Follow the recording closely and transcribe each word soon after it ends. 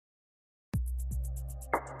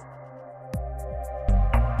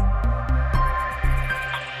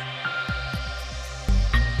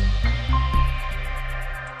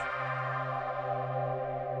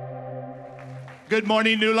Good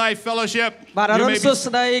morning, New Life Fellowship.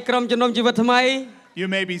 You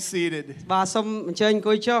may be seated.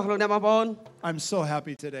 I'm so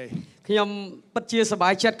happy today.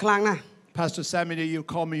 Pastor Sammy, you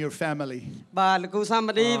call me your family.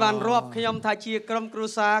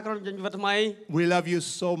 We love you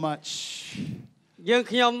so much. And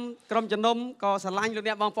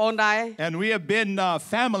we have been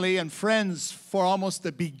family and friends for almost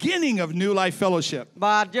the beginning of New Life Fellowship.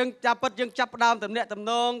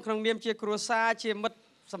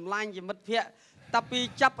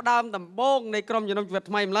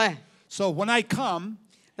 So when I come,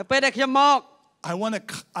 I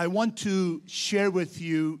want to share with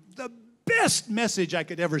you the best message I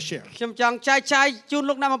could ever share.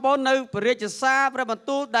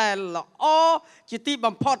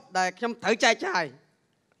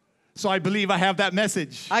 So I believe I have that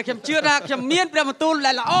message.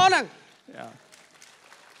 Yeah.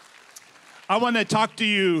 I want to talk to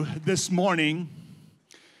you this morning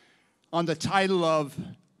on the title of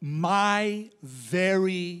My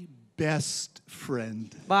Very Best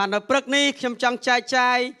Friend.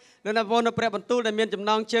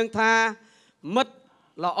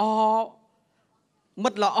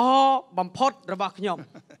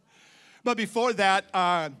 But before that,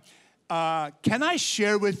 can I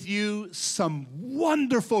share with you some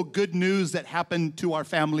wonderful good news that happened to our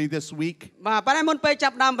family this week?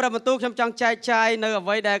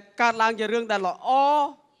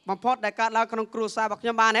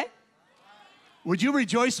 Would you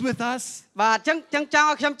rejoice with us?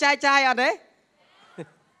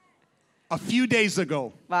 A few days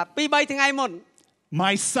ago,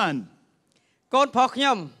 my son,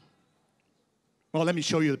 well, let me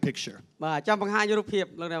show you the picture.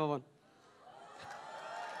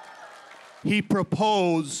 He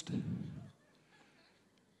proposed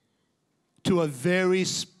to a very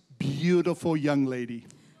beautiful young lady.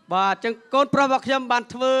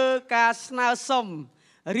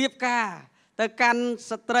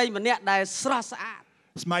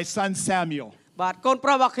 It's my son Samuel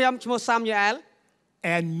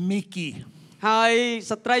and Mickey.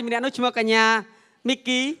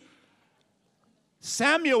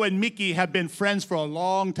 Samuel and Mickey have been friends for a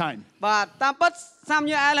long time. But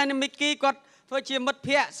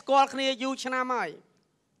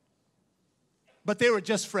they were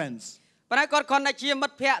just friends.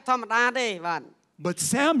 But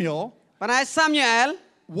Samuel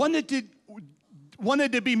wanted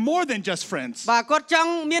to be more than just friends.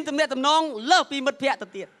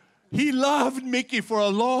 He loved Mickey for a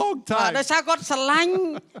long time.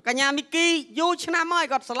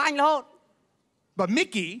 But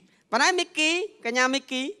Mickey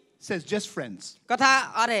says just friends. We'll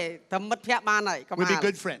be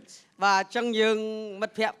good friends.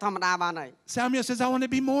 Samuel says, I want to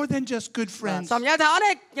be more than just good friends.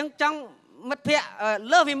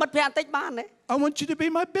 I want you to be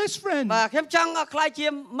my best friend.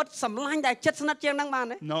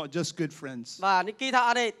 No, just good friends.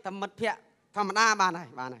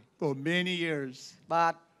 For many years.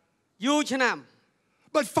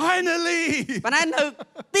 But finally,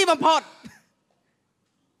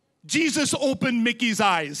 Jesus opened Mickey's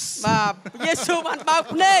eyes.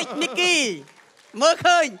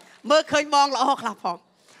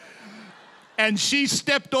 And she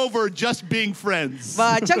stepped over just being friends.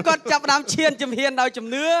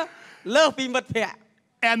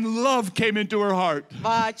 And love came into her heart.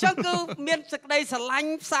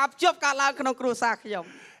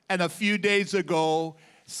 And a few days ago,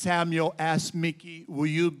 Samuel asked Mickey, will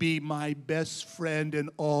you be my best friend in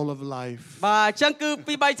all of life?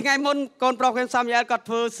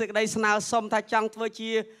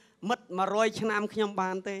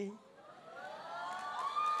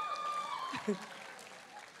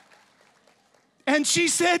 And she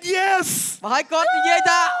said yes.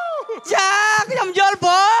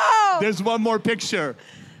 There's one more picture.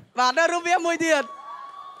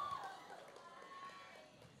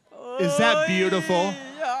 Is that beautiful?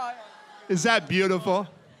 Is that beautiful?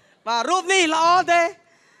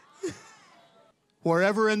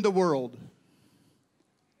 Wherever in the world,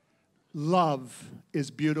 love is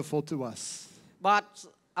beautiful to us.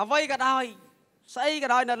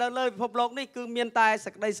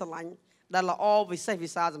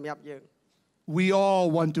 We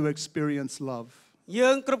all want to experience love.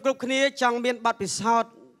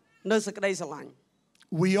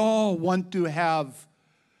 We all want to have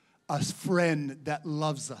a friend that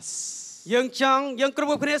loves us. I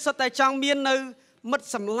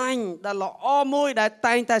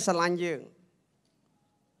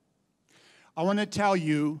want to tell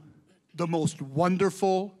you the most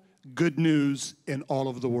wonderful good news in all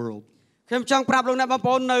of the world. ខ្ញុំចង់ប្រាប់លោកអ្នកបង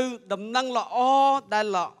ប្អូននៅដំណឹងល្អដែល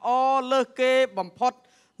ល្អលើសគេបំផុត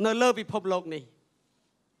នៅលើពិភពលោកនេះ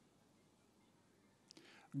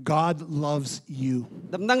God loves you.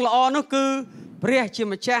 ដំណឹងល្អនោះគឺព្រះជា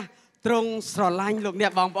ម្ចាស់ទ្រង់ស្រឡាញ់លោកអ្ន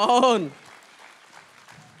កបងប្អូន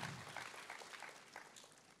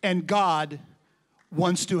And God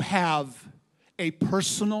wants to have a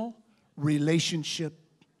personal relationship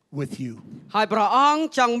with you. ហើយព្រះអង្គ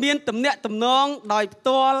ចង់មានទំនាក់ទំនងដោយផ្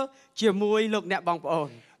ទាល់ជាមួយលោកអ្នកបងប្អូន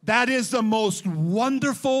That is the most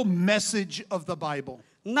wonderful message of the Bible.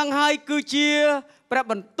 នឹងហើយគឺជាព្រះ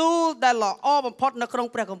បន្ទូលដែលល្អបំផុតនៅក្នុង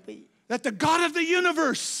ព្រះគម្ពីរ That the God of the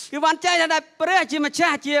universe, គឺបានចែងថាព្រះជាម្ចា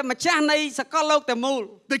ស់នៃសកលលោកទាំងមូល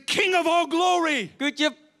the King of all glory, គឺជា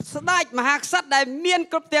ស្ដេចមហាក្សត្រដែលមាន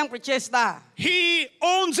គ្រប់ទាំងប្រជាស្ដា He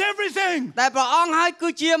owns everything. ដែលព្រះអង្គហើយគឺ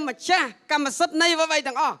ជាម្ចាស់កម្មសិទ្ធិនៃអ្វីៗ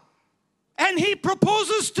ទាំងអស់ And He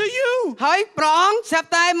proposes to you. ហើយព្រះអង្គស្រាប់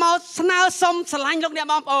តែមកស្នើសុំស្រឡាញ់លោកអ្នក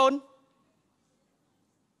បងប្អូន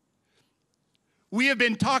We have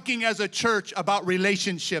been talking as a church about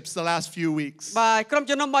relationships the last few weeks. បាទក្រុម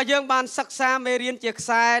ជំនុំរបស់យើងបានសិក្សាមេរៀនជាខ្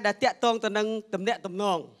សែដែលតាក់ទងទៅនឹងទំនាក់ទំន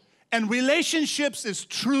ង And relationships is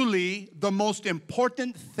truly the most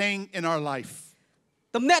important thing in our life.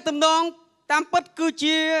 ទំនាក់ទំនងតាមពិតគឺ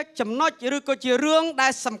ជាចំណុចឬក៏ជារឿងដែ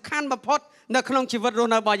លសំខាន់បំផុតនៅក្នុងជីវិតរ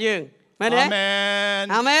ស់នៅរបស់យើងមែនទេ Amen.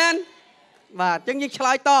 អាមែនបាទអញ្ចឹងយើងឆ្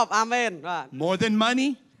លើយតបអាមែនបាទ More than money,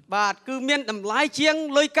 បាទគឺមានតម្លៃជាង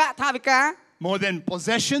លុយកាក់ថវិកា more than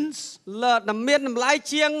possessions, មានតម្លៃ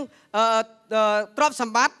ជាងទ្រព្យស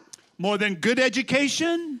ម្បត្តិ more than good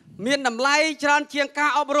education, មានតម្លៃច្រើនជាងការ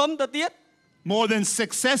អប់រំទៅទៀត more than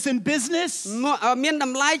success in business. មានត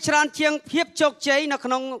ម្លៃច្រើនជាងភាពជោគជ័យនៅ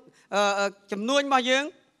ក្នុងចំនួនរបស់យើង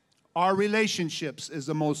Our relationships is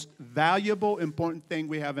the most valuable, important thing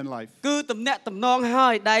we have in life. គឺទំនាក់ទំនងហើ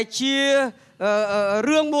យដែលជា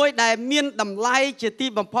រឿងមួយដែលមានតម្លៃជាទី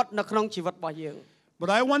បំផុតនៅក្នុងជីវិតរបស់យើង But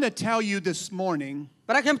I want to tell you this morning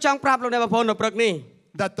ប៉ុន្តែខ្ញុំចង់ប្រាប់លោកអ្នកបងប្អូននៅព្រឹកនេះ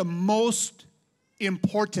that the most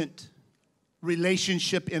important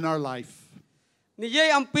relationship in our life និយាយ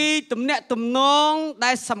អំពីទំនាក់ទំនង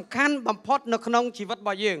ដែលសំខាន់បំផុតនៅក្នុងជីវិតរប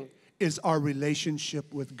ស់យើង is our relationship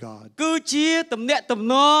with God. គឺជាទំនាក់ទំ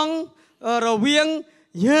នងរវាង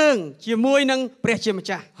យើងជាមួយនឹងព្រះជាម្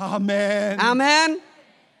ចាស់ Amen. អាមែន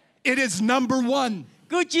It is number one.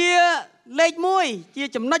 គឺជាលេខ1ជា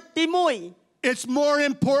ចំណុចទី1 It's more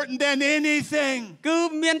important than anything. គឺ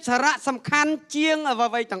មានសារៈសំខាន់ជាងអ្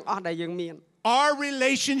វីៗទាំងអស់ដែលយើងមាន Our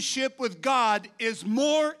relationship with God is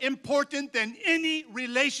more important than any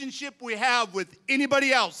relationship we have with anybody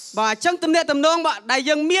else. បាទអញ្ចឹងទំនាក់ទំនងដែល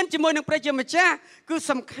យើងមានជាមួយនឹងព្រះជាម្ចាស់គឺ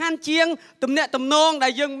សំខាន់ជាងទំនាក់ទំនងដែ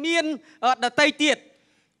លយើងមានដទៃទៀត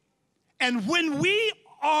And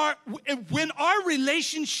when our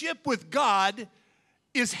relationship with God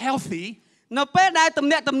is healthy, នៅពេលដែលទំ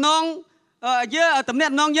នាក់ទំនង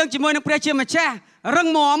យើងជាមួយនឹងព្រះជាម្ចាស់រឹង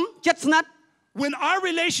មាំជិតស្និទ្ធ when our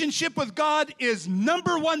relationship with God is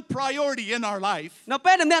number one priority in our life, នៅ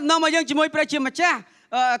ពេលទំនាក់ទំនងរបស់យើងជាមួយព្រះជាម្ចាស់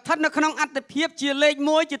ស្ថិតនៅក្នុងអត្តភាពជាលេខ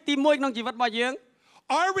1ជាទី1ក្នុងជីវិតរបស់យើង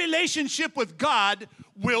our relationship with God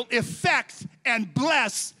will affect and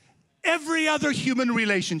bless every other human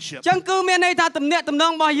relationship. ចឹងគឺមានន័យថាទំនាក់ទំន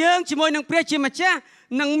ងរបស់យើងជាមួយនឹងព្រះជាម្ចាស់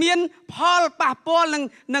នឹងមានផលប៉ះពាល់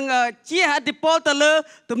នឹងជាឥទ្ធិពលទៅលើ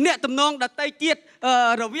ទំនាក់ទំនងដទៃទៀត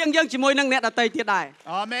រវាងយើងជាមួយនឹងអ្នកដទៃទៀតដែរ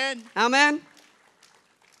Amen. អាមែន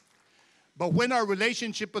But when our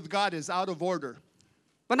relationship with God is out of order,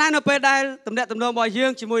 ប៉ុន្តែនៅពេលដែលទំនាក់ទំនងរបស់យើ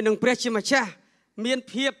ងជាមួយនឹងព្រះជាម្ចាស់មាន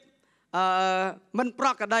ភាពមិនប្រ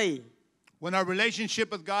ក្រតី when our relationship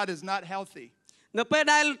with God is not healthy, នៅពេល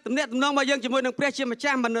ដែលទំនាក់ទំនងរបស់យើងជាមួយនឹងព្រះជាម្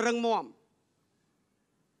ចាស់មិនរឹងមាំ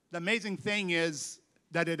the amazing thing is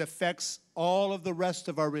that it affects all of the rest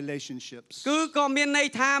of our relationships. គឺក៏មានន័យ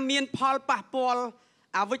ថាមានផលប៉ះពាល់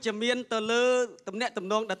អវិជ្ជមានទៅលើទំនាក់ទំ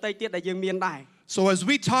នងដទៃទៀតដែលយើងមានដែរ So as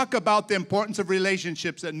we talk about the importance of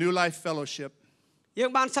relationships at New Life Fellowship, យើ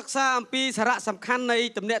ងបានសិក្សាអំពីសារៈសំខាន់នៃ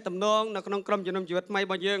ទំនាក់ទំនងនៅក្នុងក្រុមជំនុំជីវិតថ្មីរ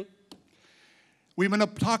បស់យើង we want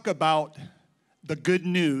to talk about the good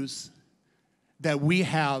news that we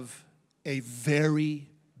have a very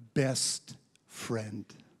best friend.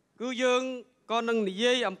 គឺយើងក៏នឹងនិ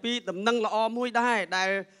យាយអំពីដំណឹងល្អមួយដែរដែល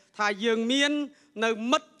ថាយើងមាននៅ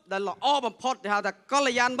មិត្តដែលល្អបំផុតគេហៅថាក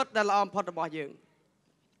ល្យានមិត្តដែលល្អបំផុតរបស់យើង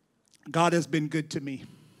God has been good to me.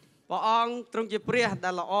 ព្រះអង្គទ្រង់ជាព្រះ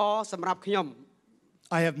ដែលល្អសម្រាប់ខ្ញុំ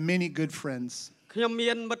I have many good friends. ខ្ញុំ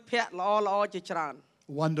មានមិត្តភ័ក្តិល្អជាច្រើន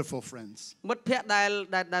Wonderful friends. មិត្តភ័ក្តិ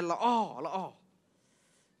ដែលល្អ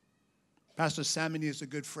Pastor Samini is a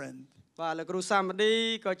good friend. បាទលោកគ្រូសាមឌី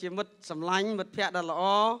ក៏ជាមិត្តសម្លាញ់មិត្តភ័ក្តិដែលល្អ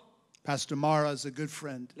Pastor Mara is a good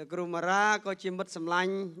friend. លោកគ្រូម៉ារ៉ាក៏ជាមិត្តសម្លា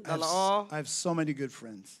ញ់ដ៏ល្អ I have so many good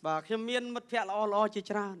friends. បាទខ្ញុំមានមិត្តភក្តិល្អៗជា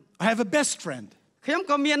ច្រើន I have a best friend. ខ្ញុំ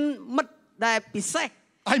ក៏មានមិត្តដែលពិសេស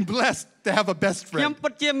I'm blessed to have a best ខ្ញុំ friend. ពិ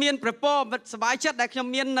តជាមានព្រះពរមិត្តសប្បាយចិត្តដែលខ្ញុំ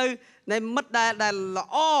មាននៅមិត្តដែលល្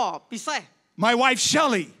អពិសេស My wife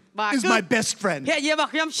Shelley is my best friend. ភរិយារបស់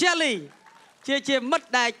ខ្ញុំ Shelly ជាមិត្ត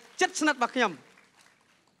ដែលជិតស្និទ្ធរបស់ខ្ញុំ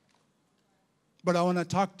But I want to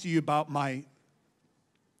talk to you about my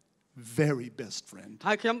very best friend.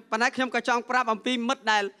 ហើយប៉ុន្តែខ្ញុំក៏ចង់ប្រាប់អំពីមិត្ត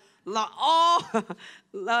ដែលល្អ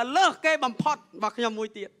លើសគេបំផុតរបស់ខ្ញុំមួយ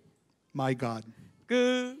ទៀត My God. គឺ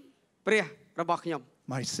ព្រះរបស់ខ្ញុំ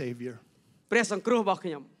My Savior. ព្រះសង្គ្រោះរបស់ខ្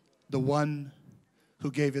ញុំ The one who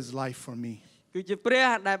gave his life for me. គឺជាព្រះ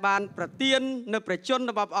ដែលបានប្រទាននៅព្រះជន្ម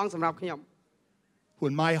របស់ព្រះអង្គសម្រាប់ខ្ញុំ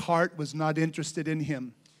When my heart was not interested in him.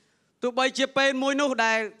 ទោះបីជាពេលមួយនោះ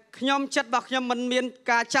ដែលខ្ញុំចិត្តរបស់ខ្ញុំមិនមាន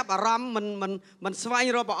ការចាប់អារម្មណ៍មិនស្វែង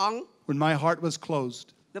រកព្រះអង្គ When my heart was closed.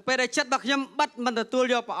 នៅពេលដែលចិត្តរបស់ខ្ញុំបិទមិនទទួល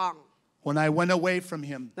យកព្រះអង្គ When I went away from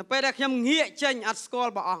him. នៅពេលដែលខ្ញុំងាកចេញអត់ស្គា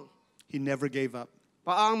ល់ព្រះអង្គ He never gave up.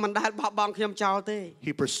 ព្រះអង្គមិនដែលបោះបង់ខ្ញុំចោលទេ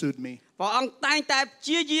He pursued me. ព្រះអង្គតែងតែព្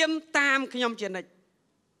យាយាមតាមខ្ញុំជានិច្ច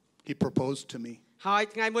He proposed to me. ហើយ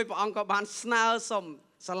ថ្ងៃមួយព្រះអង្គក៏បានស្នើសុំ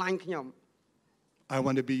ស្រឡាញ់ខ្ញុំ I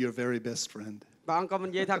want to be your very best friend. ព្រះអង្គក៏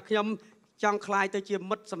និយាយថាខ្ញុំចង់ក្លាយទៅជា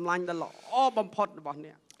មិត្តសម្លាញ់ដ៏ល្អបំផុតរបស់អ្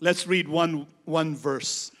នក Let's read one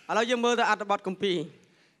verse. ឥឡូវយើងមើលទៅអត្ថបទគម្ពីរ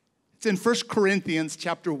It's in 1 Corinthians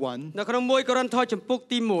chapter 1. នៅក្នុង1កូរិនថូសចំពុក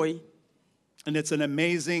ទី1 And it's an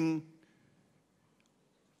amazing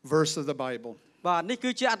verse of the Bible. បាទនេះគឺ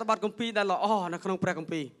ជាអត្ថបទគម្ពីរដែលល្អនៅក្នុងព្រះគម្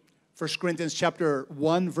ពីរ 1 Corinthians chapter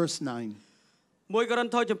 1 verse 9. 1កូរិន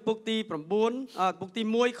ថូសចំពុកទី9ពុកទី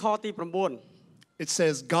1ខទី9 It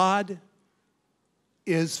says, God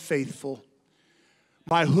is faithful,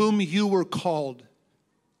 by whom you were called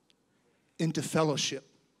into fellowship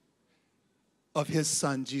of his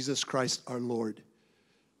Son, Jesus Christ our Lord.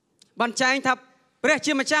 បានចែងថាព្រះ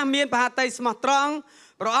ជាម្ចាស់មានប្រហាតីស្មោះត្រង់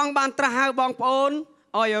ព្រះអង្គបានត្រាស់ហៅបងប្អូន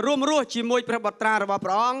ឲ្យរួមរស់ជាមួយព្រះបុត្រារបស់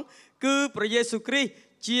ព្រះអង្គគឺព្រះយេស៊ូវគ្រីស្ទ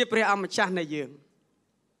ជាព្រះអម្ចាស់នៃយើង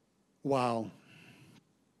Wow.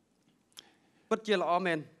 ពិតជាល្អ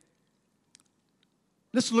មែន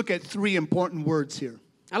Let's look at three important words here.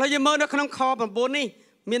 ឥឡូវយើងមើលនៅក្នុងខ9នេះ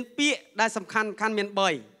មានពាក្យដែលសំខាន់មាន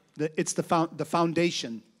3 It's the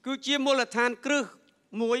foundation គឺជាមូលដ្ឋានគ្រឹះ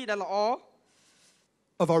មួយដែលល្អ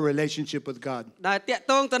of our relationship with God. ដែលតាក់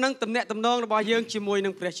ទងទៅនឹងទំនាក់ទំនងរបស់យើងជាមួយនឹ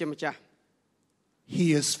ងព្រះជាម្ចាស់ He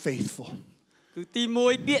is faithful. គឺទី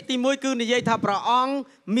1ពាក្យទី1គឺនិយាយថាព្រះអង្គ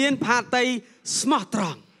មានផាតីស្មោះត្រ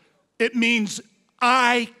ង់ It means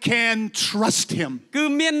I can trust him. គឺ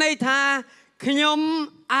មានន័យថាខ្ញុំ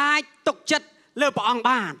អាចទុកចិត្តលើព្រះអង្គ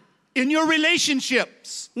បាន In your relationships.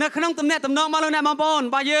 នៅក្នុងទំនាក់ទំនងរបស់លោកអ្នកបងប្អូន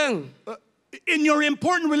របស់យើង In your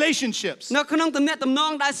important relationships. នៅក្នុងទំនាក់ទំន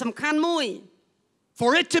ងដែលសំខាន់មួយ For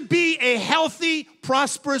it to be a healthy,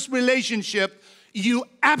 prosperous relationship, you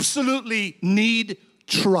absolutely need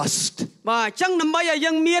trust. បាទអញ្ចឹងដើម្បីឲ្យ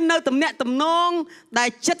យើងមាននៅទំនាក់ទំនងដែល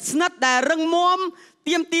ជិតស្និទ្ធដែលរឹងមាំ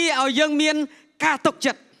ទាមទារឲ្យយើងមានការទុក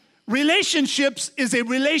ចិត្ត Relationships is a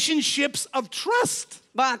relationships of trust.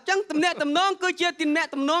 បាទអញ្ចឹងទំនាក់ទំនងគឺជាទំនាក់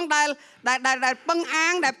ទំនងដែលពឹងអា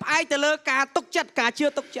ងដែលផ្អែកទៅលើការទុកចិត្តការជឿ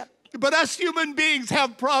ទុកចិត្ត But us human beings have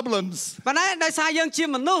problems. ប៉ុន្តែដោយសារយើងជា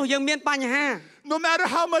មនុស្សយើងមានបញ្ហា No matter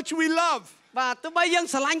how much we love. បាទទោះបីយើង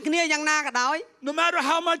ស្រឡាញ់គ្នាយ៉ាងណាក៏ដោយ No matter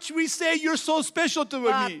how much we say you're so special to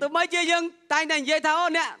បាទ me. ទោះបីជាយើងតែងតែនិយាយថាអូ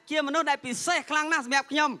អ្នកជាមនុស្សដែលពិសេសខ្លាំងណាស់សម្រាប់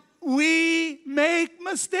ខ្ញុំ We make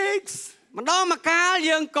mistakes. ម្ដងម្កាល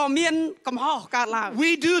យើងក៏មានកំហុសកើតឡើង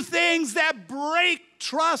We do things that break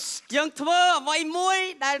trust. យើងធ្វើអ្វីមួយ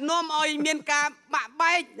ដែលនាំឲ្យមានការបាក់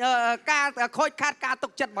បែកការខូចខាតការទុ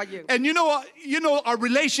កចិត្តរបស់យើង And you know our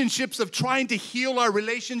relationships of trying to heal our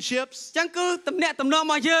relationships. អញ្ចឹងគឺទំនាក់ទំនងរ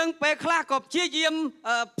បស់យើងពេលខ្លះក៏ព្យាយាម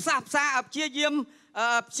ផ្សះផ្សាព្យាយាម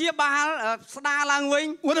ព្យាបាលស្ដារឡើងវិញ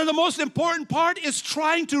One of the most important part is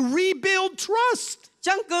trying to rebuild trust. អញ្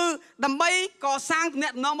ចឹងគឺដើម្បីកសាងទំនា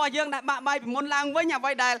ក់ទំនងរបស់យើងដែលបាក់បែកពីមុនឡើងវិញអ្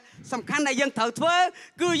វីដែលសំខាន់ដែលយើងត្រូវធ្វើ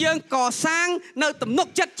គឺយើងកសាងនៅទំនុក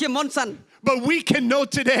ចិត្តជាមុនសិន But we can know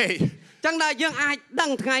today. អញ្ចឹងដែលយើងអាចដឹ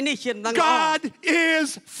ងថ្ងៃនេះជាដឹងល្អ God is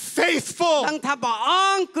faithful. ដឹងថាព្រះអ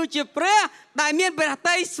ង្គគឺជាព្រះដែលមានព្រះ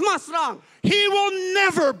តីស្មោះត្រង់ He will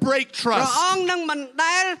never break ព្រះ trust. អង្គនឹងមិន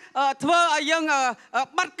ដែលធ្វើឲ្យយើង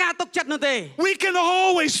បាត់ការទុកចិត្តនោះទេ We can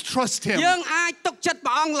always trust him យើងអាចទុកចិត្ត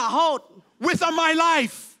ព្រះអង្គរហូត with my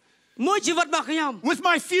life, មួយជីវិតរបស់ខ្ញុំ with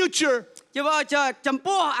my future. ចំ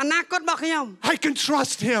ពោះអនាគតរបស់ខ្ញុំ I can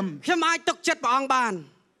trust him. ខ្ញុំអាចទុកចិត្តព្រះអង្គបាន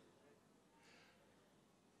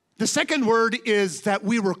The second word is that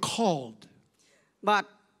we were called. បាទ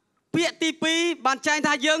ពាក្យទី2បានចែង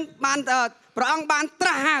ថាយើងបានព្រះអង្គបានត្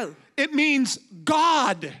រាស់ហៅ It means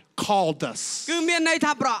God called us. គឺមានន័យ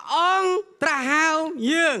ថាព្រះអង្គត្រាស់ហៅ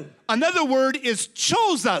យើង Another word is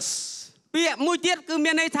chose us. ពាក្យមួយទៀតគឺ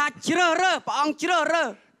មានន័យថាជ្រើសរើសព្រះអង្គជ្រើសរើស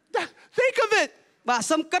Think of it. បាទ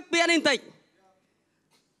សូមគិតពាក្យនេះបន្តិច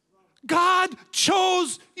God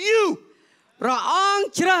chose you. ព្រះអង្គ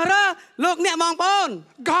ជ្រើសរើសលោកអ្នកបងប្អូន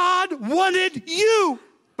God wanted you.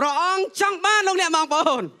 ព្រះអង្គចង់បានលោកអ្នកបងប្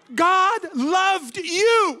អូន God loved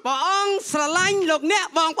you. ព្រះអង្គស្រឡាញ់លោកអ្នក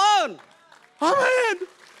បងប្អូន Amen.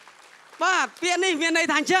 បាទពាក្យនេះមានន័យ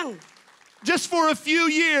ថាអញ្ចឹង Just for a few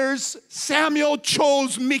years, Samuel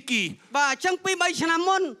chose Mickey. បាទអញ្ចឹងពី3ឆ្នាំ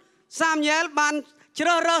មុនសាមយ៉ែលបានជ្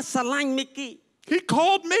រើសរើសស្រឡាញ់មីគី He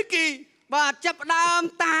called Mickey. បាទចាប់ផ្ដើម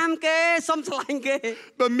តាមគេសុំស្រឡាញ់គេ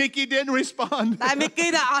But Mickey didn't respond. តែមីគី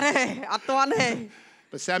ថាអត់ទេអត់ទាន់ទេ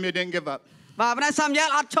But Samuel didn't give up. បាទប៉ុន្តែសាមយ៉ែល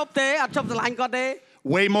អត់ឈប់ទេអត់ឈប់ស្រឡាញ់គាត់ទេ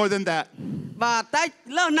Way more than that. បាទតែ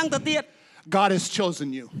លើសនឹងទៅទៀត God has chosen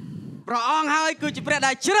you. ព្រះអង្គហើយគឺជាព្រះ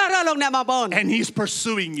ដែលជ្រើសរើសលោកអ្នកបងប្អូន And He's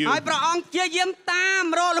pursuing you. ហើយព្រះអង្គជាយាមតាម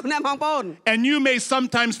រកលោកអ្នកបងប្អូន And you may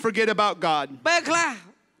sometimes forget about God. ពេលខ្លះ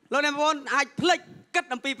លោកអ្នកបងប្អូនអាចភ្លេចគិត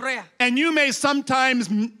អំពីព្រះ And you may sometimes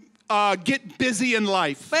get busy in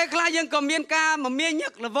life. ពេលខ្លះយើងក៏មានការមមាញឹ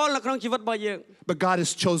ករវល់នៅក្នុងជីវិតរបស់យើង But God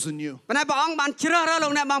has chosen you. ប៉ុន្តែព្រះអង្គបានជ្រើសរើសលោ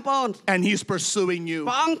កអ្នកបងប្អូន And He's pursuing you.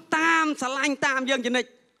 ព្រះអង្គតាមស្រឡាញ់តាមយើងជានិច្ច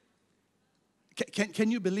Can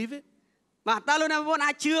you believe it? បាទតើលោកអ្នកបងប្អូន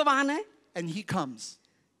អាចជឿបានទេ And He comes.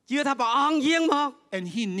 ជឿថាព្រះអង្គយាងមក And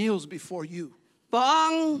He kneels before you. ព្រះអ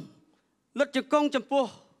ង្គលុតជង្គង់ចំពោះ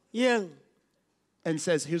យើង And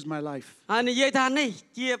says, here's my life. ហើយនិយាយថានេះ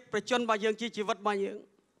ជាប្រជជនរបស់យើងជាជីវិតរបស់យើង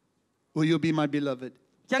Will you be my beloved?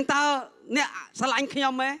 ចឹងតើអ្នកស្រឡាញ់ខ្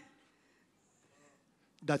ញុំទេ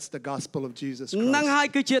That's the gospel of Jesus នឹង Christ. ហើយ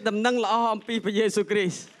គឺជាដំណឹងល្អអំពីព្រះយេស៊ូវគ្រី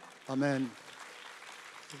ស្ទ Amen.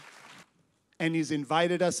 And He's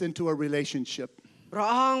invited us into a relationship. ព្រះ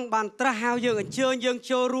អង្គបានត្រាស់ហៅយើងអញ្ជើញយើង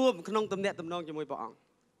ចូលរួមក្នុងទំនាក់ទំនងជាមួយព្រះអង្គ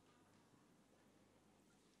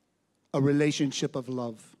A relationship of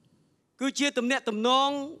love. គឺជាទំនាក់ទំនង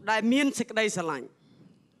ដែលមានសេចក្តីស្រឡាញ់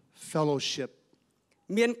Fellowship.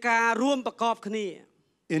 មានការរួមប្រកបគ្នា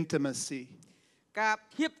Intimacy. ការ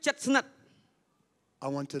ភាពជិតស្និទ្ធ I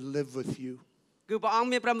want to live with you. គឺព្រះអង្គ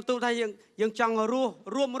មានព្រះបន្ទូលថាយើងចង់រស់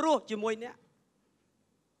រួមរស់ជាមួយអ្នក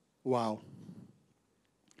Wow.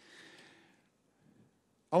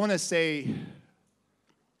 I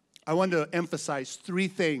want to emphasize 3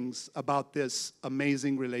 things about this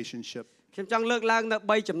amazing relationship. ខ្ញុំចង់លើកឡើងនៅ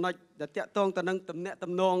3ចំណុចដែលតាក់ទងទៅនឹងទំនាក់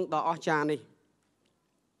ទំនងដ៏អស្ចារ្យនេះ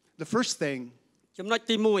The first thing ចំណុច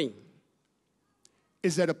ទី1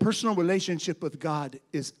 is that a personal relationship with God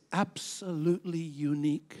is absolutely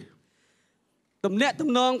unique. ទំនាក់ទំ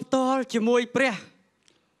នងផ្ទាល់ជាមួយព្រះ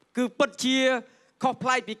គឺពិតជាខុសប្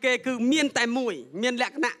លែកពីគេគឺមានតែមួយមានល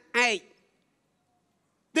ក្ខណៈឯក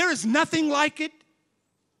There is nothing like it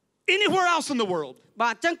anywhere else in the world. បា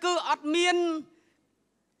ទអញ្ចឹងគឺអត់មាន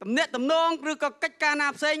ទំនាក់ទំនងឬក៏កិច្ចការណា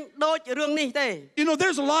ផ្សេងដូចរឿងនេះទេ You know,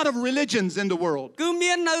 there's a lot of religions in the world. គឺ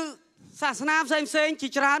មាននៅសាសនាផ្សេងជា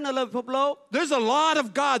ច្រើននៅលើពិភពលោក There's a lot of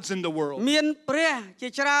gods in the world. មានព្រះជា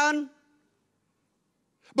ច្រើន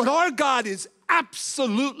But our God is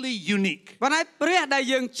absolutely unique. ប៉ុន្តែព្រះដែល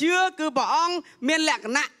យើងជឿគឺព្រះអង្គមានលក្ខ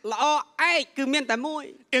ណៈល្អឯកគឺមានតែមួយ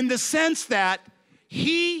In the sense that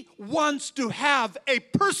He wants to have a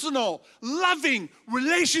personal, loving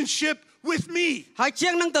relationship with me. ហើយជា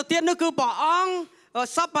ងនឹងទៅទៀតនោះគឺព្រះអង្គ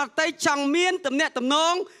សពតិចង់មានទំនាក់ទំន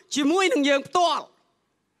ងជាមួយនឹងយើងផ្ទាល់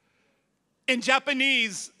In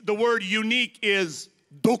Japanese, the word unique is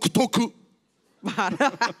dokutoku. បាទ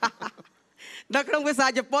នៅក្នុងភាសា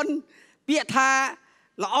ជប៉ុនពាក្យថា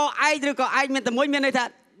ល្អឯកឬក៏ឯកមានតែមួយមានន័យថា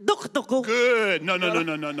ដុកតុក Good. No.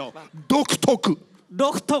 Dokutoku. ដុ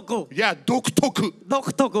កតុក Yeah, dokutoku. ដុក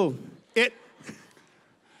តុក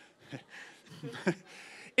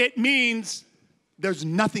It means there's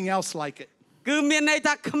nothing else like it. គឺមានន័យ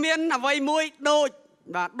ថាគ្មានអ្វីមួយដូច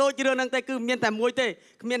បាទដូចរឿងហ្នឹងទេគឺមានតែមួយទេ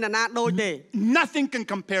គ្មានណាដូចទេ Nothing can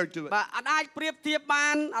compare to it. បាទអត់អាចប្រៀបធៀបបា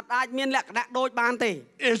នអត់អាចមានលក្ខណៈដូចបានទេ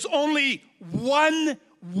There's only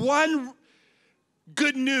one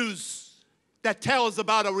good news that tells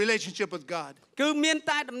about a relationship with God. គឺមាន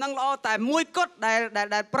តែដំណឹងល្អតែមួយគត់ដែ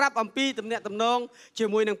លប្រាប់អំពីទំនាក់ទំនងជា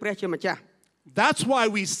មួយនឹងព្រះជាម្ចាស់ That's why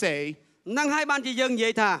we say នឹងហើយបានជាយើងនិយា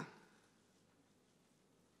យថា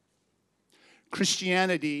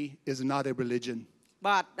Christianity is not a religion.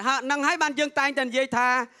 បាទនឹងហើយបានយើងតែងតែនិយាយថា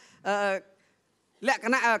លក្ខ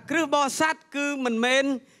ណៈគ្រឹះបរិស័ទគឺមិនមែន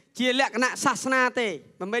ជាលក្ខណៈសាសនាទេ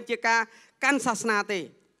មិនមែនជាការកាន់សាសនាទេ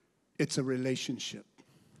It's a relationship.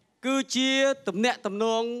 គឺជាទំនាក់ទំន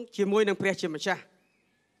ងជាមួយនឹងព្រះជាម្ចាស់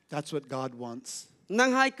That's what God wants. នឹង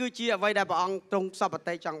ហើយគឺជាអ្វីដែលព្រះអង្គទ្រង់សព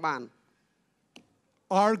តិចង់បាន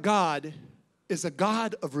Our God is a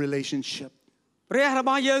God of relationship. ព្រះរប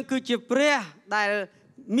ស់យើងគឺជាព្រះដែល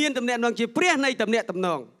មានទំនាក់ទំនងជាព្រះនៃទំនាក់ទំន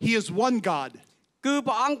ង He is one God. គឺ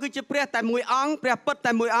ព្រះអង្គគឺជាព្រះតែមួយអង្គព្រះពិត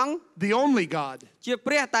តែមួយអង្គ The only God. ជា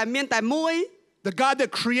ព្រះតែមានតែមួយ The God that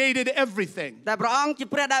created everything. តែព្រះអង្គជា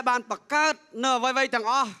ព្រះដែលបានបង្កើតនៅអ្វីៗទាំង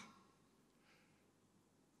អស់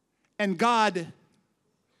And God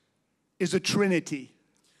is a Trinity.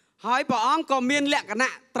 ហើយព្រះអង្គក៏មានលក្ខណៈ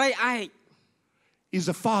ត្រីឯក He's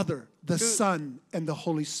the Father, the Son, and the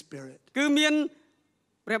Holy Spirit. គឺមាន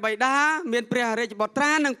ព្រះបិតាមានព្រះរាជបុត្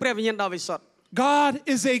រានិងព្រះវិញ្ញាណដ៏វិសុទ្ធ God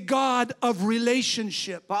is a God of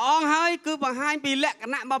relationship. ព្រះអង្គហើយគឺបង្ហាញពីលក្ខ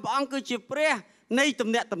ណៈរបស់ព្រះអង្គគឺជាព្រះនៃទំ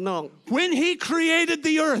នាក់ទំនង When He created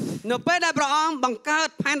the earth, នៅពេលដែលព្រះអង្គបង្កើត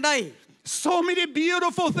ផែនដី so many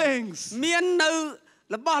beautiful things. មាននៅ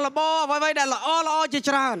របស់របរអ្វីៗដែលល្អជា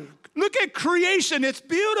ច្រើន Look at creation, it's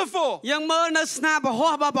beautiful. យើងមើលនៅស្នាព្រះហ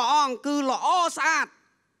ស្ថរបស់ព្រះអង្គគឺល្អស្អាត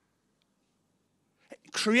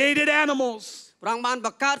Created animals. ព្រះអង្គបានប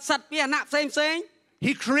ង្កើតសត្វពាហនៈផ្សេង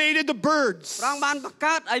He created the birds. ព្រះអង្គបានបង្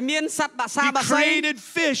កើតឲ្យមានសត្វបក្សា He បក្សី created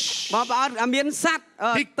fish. ព្រះអង្គបានមានសត្វ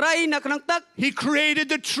ត្រីនៅក្នុងទឹក He created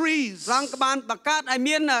the trees ព្រះអង្គបានបង្កើតឲ្យ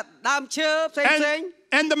មានដើមឈើផ្សេង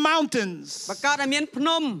and the mountains បង្កើតឲ្យមានភ្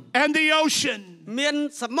នំ and the ocean. មាន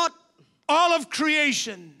សមុទ្រ All of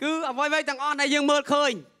creation. គឺអ្វីៗទាំងអស់ដែលយើងមើលឃើ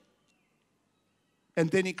ញ And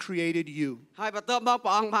then He created you. ហើយបន្ទាប់មកព្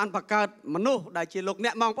រះអង្គបានបង្កើតមនុស្សដែលជាលោកអ្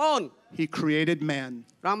នកបងប្អូន He created man.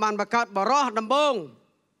 ព្រះអង្គបានបង្កើតបរិសដំបូង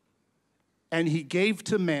And He gave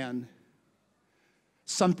to man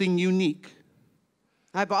something unique.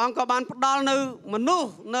 ហើយព្រះអង្គក៏បានផ្ដល់នៅមនុស្ស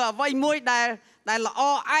នៅអ្វីមួយដែលល្អ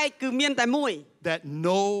ឯកគឺមានតែមួយ That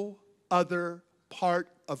no other part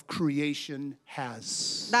of creation has.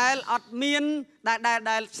 ដែលអត់មាន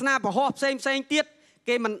ដែលស្នាព្រះហស្ថផ្សេងទៀត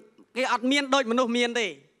គេអត់មានដូចមនុស្សមានទេ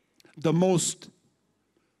The most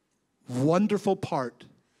wonderful part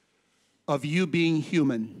of you being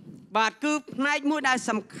human. បាទគឺផ្នែកមួយដែល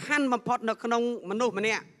សំខាន់បំផុតនៅក្នុងមនុស្សម្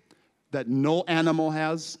នាក់ That no animal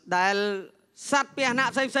has. ដែលសត្វពាហនៈ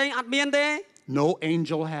ផ្សេងអត់មានទេ No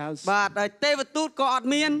angel has. បាទហើយទេវទូតក៏អត់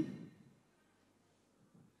មាន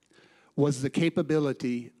Was the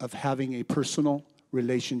capability of having a personal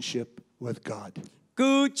relationship with God.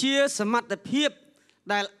 គឺជាសមត្ថភាព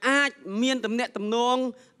ដែលអាចមានទំនាក់ទំនង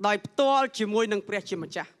ដោយផ្ទាល់ជាមួយនឹងព្រះជា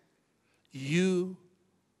ម្ចាស់ You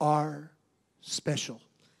are special.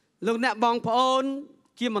 លោកអ្នកបងប្អូន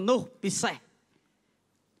ជាមនុស្សពិសេស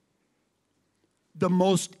The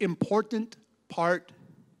most important part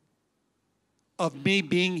of me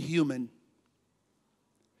being human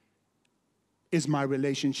is my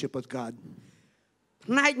relationship with God.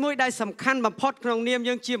 ផ្នែកមួយដែលសំខាន់បំផុតក្នុងនាម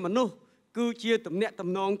យើងជាមនុស្សគឺជាទំនាក់ទំ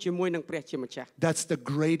នងជាមួយនឹងព្រះជាម្ចាស់ That's the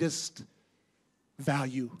greatest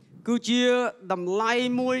value. គឺជាតម្លៃ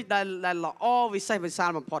មួយដែលល្អវិសេសវិសាល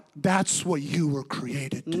បំផុត That's what you were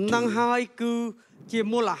created to នឹង do. ហើយគឺជា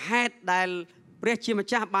មូលហេតុដែលព្រះជាម្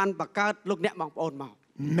ចាស់បានបង្កើតលោកអ្នកបងប្អូនមក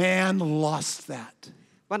Man lost that.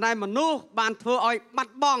 ប៉ុន្តែមនុស្សបានធ្វើឲ្យបា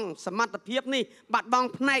ត់បង់សមត្ថភាពនេះបាត់បង់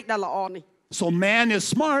ផ្នែកដែលល្អនេះ So man is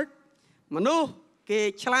smart. មនុស្សគេ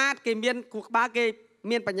ឆ្លាតគេមានគូក្បាលគេ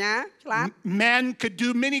មានបញ្ញាឆ្លាត Man could do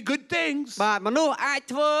many good things. បាទមនុស្សអាច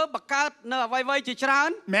ធ្វើបង្កើតនៅអ្វីៗជាច្រើន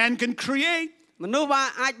Man can create. មនុស្សបាន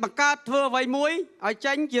អាចបង្កើតធ្វើអ្វីមួយឲ្យ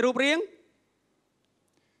ចេញជារូបរាង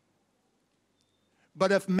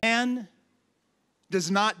But if man does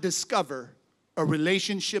not discover a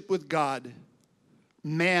relationship with God,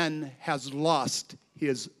 man has lost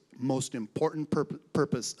his most important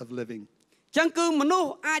purpose of living. ចឹងគឺមនុស្ស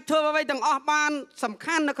អាចធ្វើអ្វីទាំងអស់បានសំ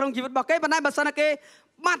ខាន់នៅក្នុងជីវិតរបស់គេប៉ុន្តែបើសិនណាគេ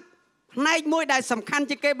បាត់ផ្នែកមួយដែលសំខាន់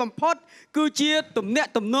ជាងគេបំផុតគឺជាទំនាក់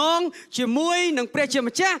ទំនងជាមួយនឹងព្រះជា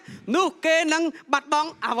ម្ចាស់នោះគេនឹងបាត់បង់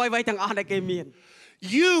អ្វីៗទាំងអស់ដែលគេមាន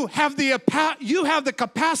You have the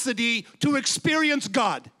capacity to experience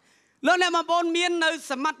God. លោកអ្នកបងប្អូនមាននៅ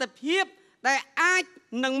សមត្ថភាពដែលអាច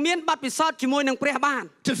នឹងមានបទពិសោធន៍ជាមួយនឹងព្រះបាន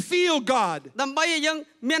To feel God. ដើម្បីឲ្យយើង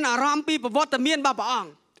មានអារម្មណ៍ពីប្រវត្តិមានរបស់ព្រះអង្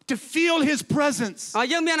គ To feel His presence. ហើយ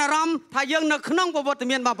យើងមានអារម្មណ៍ថាយើងនៅក្នុងប្រវត្តិ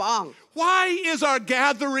មានរបស់ព្រះអង្គ Why is our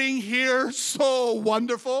gathering here so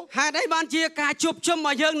wonderful? ហេតុអីបានជាការជួបជុំរប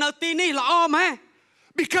ស់យើងនៅទីនេះល្អម៉េច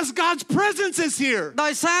Because God's presence is here. ដោ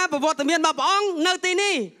យសារប្រវត្តិមានរបស់ព្រះអង្គនៅទី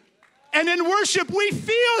នេះ And in worship we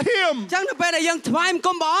feel Him. ចឹងនៅពេលដែលយើងថ្វាយបង្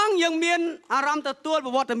គំព្រះអង្គយើងមានអារម្មណ៍ទទួល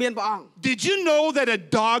ប្រវត្តិមានព្រះអង្គ Did you know that a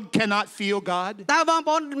dog cannot feel God? តើបង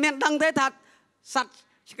ប្អូនមានដឹងទេថាសត្វ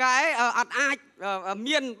ឆ្កែអត់អាច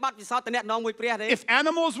មានបទពិសោធន៍តំណែងមួយព្រះទេ If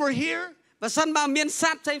animals were here, បើសិនបើមានស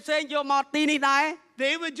ត្វផ្សេងៗយកមកទីនេះដែរ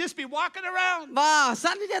they would just be walking around. បាទស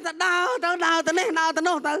ត្វវាទៅដើរទៅនេះដើរទៅ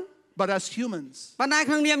នោះទៅ But as humans, ប៉ុន្តែ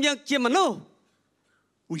ក្នុងនាមយើងជាមនុស្ស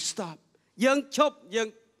we stop. យើងឈប់យើង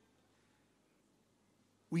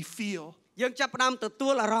We feel យើងចាប់ផ្ដើមទទួ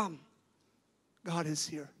លអារម្មណ៍ God is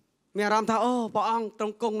here. មានអារម្មណ៍ថាអូព្រះអង្គទ្រ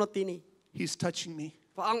ង់គង់នៅទីនេះ He's touching me.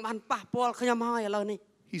 ព្រះអង្គបានប៉ះពាល់ខ្ញុំហើយឥឡូវនេះ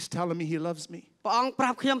He's telling me he loves me. ព្រះអង្គប្រា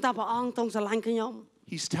ប់ខ្ញុំថាព្រះអង្គទ្រង់ស្រឡាញ់ខ្ញុំ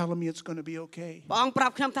He's telling me it's going to be okay. ព្រះអង្គប្រា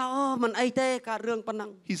ប់ខ្ញុំថាអូមិនអីទេកើតរឿងប៉ុណ្ណឹង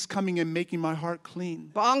He's coming and making my heart clean.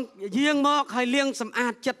 ព្រះអង្គយាងមកហើយលាងសម្អា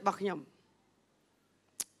តចិត្តរបស់ខ្ញុំ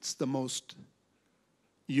It's the most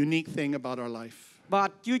unique thing about our life. បា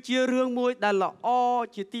ទជារឿងមួយដែលល្អ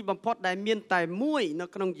ជាទីបំផុតដែលមានតែមួយនៅ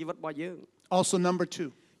ក្នុងជីវិតរបស់យើង Also, number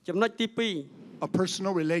 2. ចំណុចទី A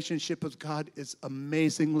personal relationship with God is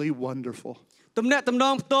amazingly wonderful. ទំនាក់ទំន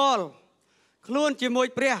ងផ្ទាល់ខ្លួនជាមួយ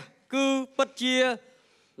ព្រះគឺពិតជា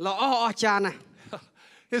ល្អអស្ចារ្យណាស់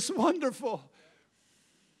It's wonderful.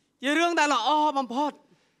 ជារឿងដែលល្អបំផុត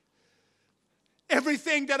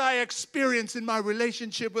Everything that I experience in my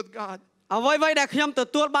relationship with God. អ្វីៗដែលខ្ញុំទ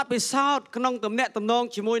ទួលបទពិសោធន៍ក្នុងទំនាក់ទំនង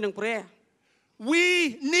ជាមួយនឹងព្រះ We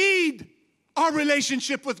need our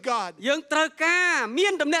relationship with God. យើងត្រូវការមា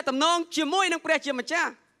នទំនាក់ទំនងជាមួយនឹងព្រះជាម្ចា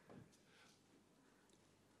ស់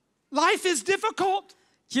Life is difficult.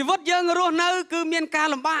 ជីវិតយើងរស់នៅគឺមានការ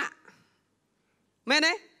លំបាកមែន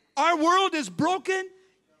ទេ Our world is broken.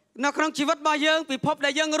 នៅក្នុងជីវិតរបស់យើងពិភពដែ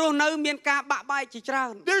លយើងរស់នៅមានការបាក់បែកជាច្រើ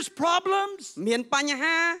ន There's problems. មានបញ្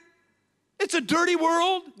ហា It's a dirty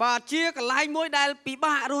world. បាទជាកន្លែងមួយដែលពិ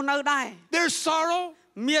បាករស់នៅដែរ There's sorrow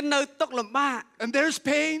មាននៅទុក្ខលំបាក and there's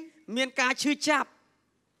pain. មានការឈឺចាប់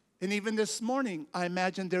And even this morning, I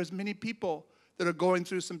imagine there's many people that are going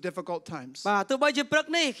through some difficult times. បាទទោះបីជាព្រឹក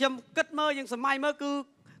នេះខ្ញុំគិតមើលយើងសម័យមើលគឺ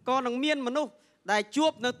ក៏នឹងមានមនុស្សដែលជួ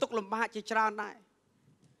បនៅទុក្ខលំបាកជាច្រើនដែរ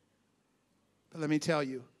But let me tell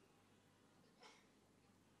you,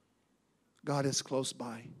 God is close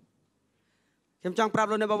by. ខ្ញុំចង់ប្រាប់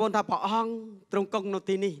លោកអ្នកបងប្អូនថាព្រះអង្គទ្រង់គង់នៅ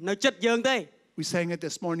ទីនេះនៅចិត្តយើងទេ We sang it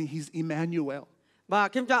this morning. He's Emmanuel. បាទ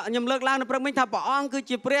ខ្ញុំលើកឡើងនៅព្រឹកមិញថាព្រះអង្គគឺ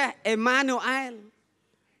ជាព្រះអេម៉ានូអែល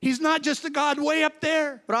He's not just a God way up there.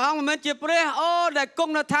 ព្រះអង្គមិនមែនជាព្រះអូដែលគ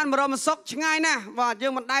ង់នៅឋានបរមសុខឆ្ងាយណាស់បាទយើ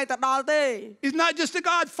ងមិនដែរទៅដល់ទេ He's not just a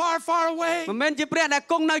God far, far away. មិនមែនជាព្រះដែល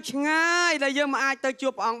គង់នៅឆ្ងាយដែលយើងមិនអាចទៅជួ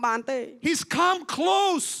បព្រះអង្គបានទេ He's come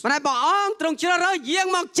close. ប៉ុន្តែព្រះអង្គទ្រង់ជ្រើសរើសយាង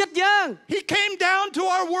មកជិតយើង He came down to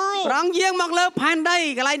our ព្រះ world. អង្គយាងមកលើផែនដី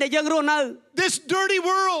កន្លែងដែលយើងរស់នៅ This dirty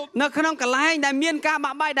world. នៅក្នុងកន្លែងដែលមានការ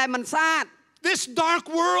បាក់បែកដែលមិនស្អាត This dark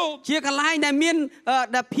world. ជាកន្លែងដែលមាន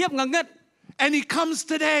ដែលភាពងងឹត And he comes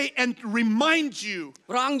today and reminds you,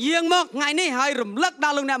 ព្រះអង្គយាងមកថ្ងៃនេះហើយរំលឹកដ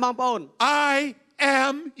ល់លោកអ្នកបងប្អូន I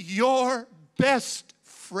am your best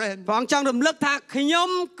friend. ព្រះអង្គចង់រំលឹកថាខ្ញុំ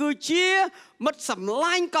គឺជាមិត្តសម្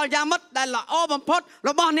លាញ់កល្យាមិត្តដែលល្អបំផុត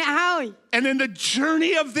របស់អ្នកហើយ And in the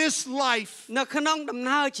journey of this life, នៅក្នុងដំ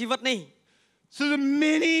ណើរជីវិតនេះ through the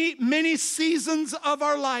many seasons of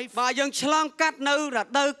our life, បាទយើងឆ្លងកាត់នៅរ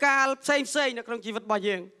ដូវកាលផ្សេងៗនៅក្នុងជីវិតរបស់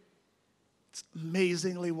យើង it's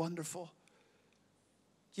amazingly wonderful.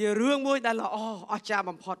 ជារឿងមួយដែលល្អអស្ចារ្យ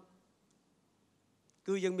បំផុត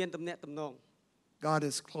គឺយើងមានទំនាក់ទំនង God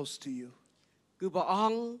is close to you. គឺព្រះអ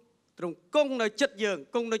ង្គទ្រង់គង់នៅចិត្តយើង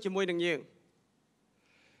គង់នៅជាមួយនឹងយើង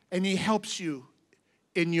And he helps you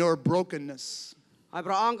in your brokenness. ហើយ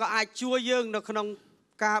ព្រះអង្គក៏អាចជួយយើងនៅក្នុង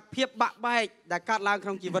ការភាពបាក់បែកដែលកើតឡើងក្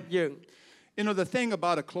នុងជីវិតយើង You know, the thing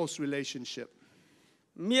about a close relationship,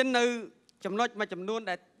 មាននៅចំណុចមួយចំនួន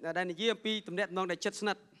ដែលនិយាយអំពីទំនាក់ទំនងដែលជិតស្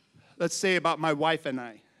និទ្ធ let's say about my wife and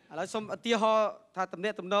I, ឥឡូវសូមឧទាហរណ៍ថាទំនា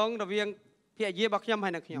ក់ទំនងរវាងភរិយារបស់ខ្ញុំហើ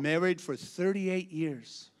យនិងខ្ញុំ married for 38 years.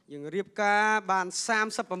 យើងរៀបការបាន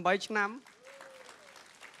38ឆ្នាំ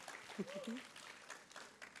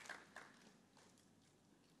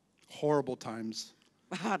Horrible times,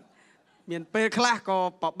 បាទមានពេលខ្លះក៏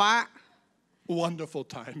ពិបាក wonderful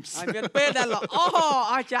times, ហើយមានពេលដែលល្អ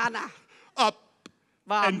អស្ចារ្យណាស់ up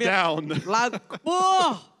បាទ and មាន down. ឡើងខ្ពស់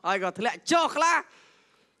ហើយក៏ធ្លាក់ចុះខ្លះ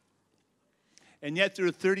And yet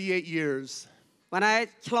through 38 years, ប៉ុន្តែ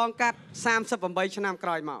ឆ្លងកាត់38ឆ្នាំក្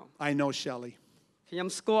រោយមក I know Shelley. ខ្ញុំ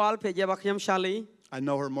ស្គាល់ភរិយារបស់ខ្ញុំ Shelley I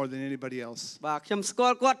know her more than anybody else. បាទខ្ញុំស្គា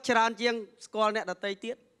ល់គាត់ច្រើនជាងស្គាល់អ្នកដទៃ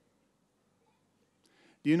ទៀត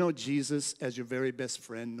Do you know Jesus, as your very best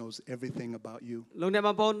friend, knows everything about you? លោកអ្នកប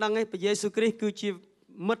ងប្អូនដឹងទេព្រះយេស៊ូវគ្រីស្ទគឺជា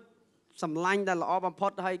មិត្តសម្លាញ់ដែលល្អបំផុ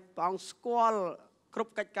តហើយព្រះអង្គស្គាល់គ្រ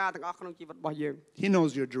ប់កិច្ចការទាំងអស់ក្នុងជីវិតរបស់យើង He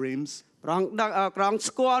knows your dreams. ព្រះអង្គ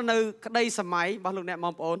ស្គាល់នៅក្តីសម័យរបស់លោកអ្នកប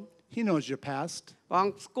ងប្អូន He knows your past. ព្រះអ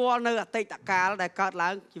ង្គស្គាល់នៅអតីតកាលដែលកើតឡើ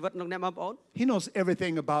ងជីវិតលោកអ្នកបងប្អូន He knows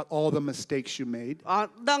everything about all the mistakes you made.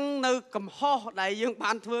 ដឹងនៅកំហុសដែលយើង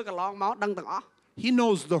បានធ្វើកន្លងមកដឹងទាំងអស់ He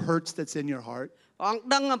knows the hurts that's in your heart. ព្រះអង្គ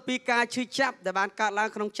ដឹងអំពីការឈឺចាប់ដែលបានកើតឡើង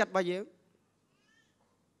ក្នុងចិត្តរបស់យើង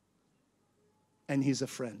And he's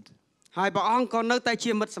a friend. ហើយព្រះអង្គក៏នៅតែ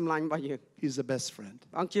ជាមិត្តសម្លាញ់របស់យើង He's the best friend.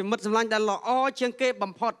 ព្រះអង្គជាមិត្តសម្លាញ់ដែលល្អជាងគេ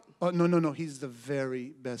បំផុត Oh, no. He's the very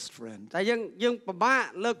best friend. តែយើងពិបាក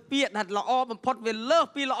លើកពាក្យដែលល្អបំផុតវាលើស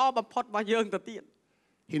ពីល្អបំផុតរបស់យើងទៅទៀត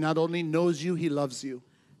He not only knows you, he loves you.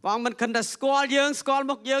 ព្រះអង្គមិនខឹងតែស្គាល់យើងស្គាល់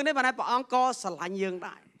មុខយើងទេប៉ុន្តែព្រះអង្គក៏ស្រឡាញ់យើង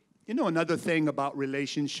ដែរ You know another thing about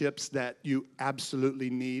relationships that you absolutely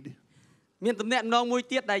need? មានទំនាក់ទំនងមួយ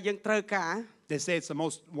ទៀតដែលយើងត្រូវការ They say it's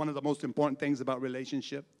one of the most important things about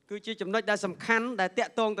relationship គឺជាចំណុចដែលសំខាន់ដែលតា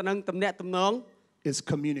ក់ទងទៅនឹងទំនាក់ទំនង is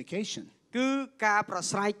communication. គឺការប្រ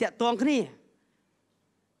ស្រ័យតាក់ទងគ្នា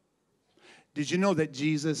Did you know that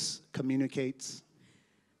Jesus communicates?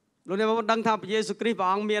 លោកអ្នកបងដឹងថាព្រះយេស៊ូវគ្រីស្ទព្រះ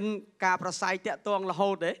អង្គមានការប្រស្រ័យតាក់ទងរហូ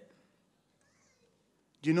តទេ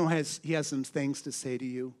Do you know he has some things to say to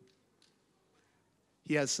you?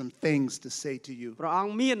 He has some things to say to you. ព្រះអ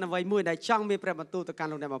ង្គមានអ្វីមួយដែលចង់មានព្រះបន្ទូលទៅកាន់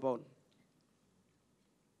លោកអ្នកបងប្អូន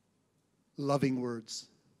Loving words.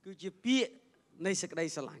 គឺជាពាក្យនៃសេចក្តី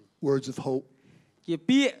ស្រឡាញ់ Words of hope. ជា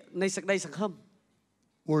ពាក្យនៃសេចក្តីសង្ឃឹម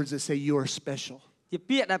Words that say you are special. ជា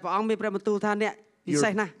ពាក្យដែលព្រះអង្គមានព្រះបន្ទូលថាអ្នកពិសេ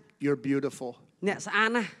សណាស់ You're beautiful. អ្នកស្អាត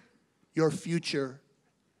ណាស់ Your future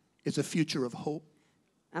is a future of hope.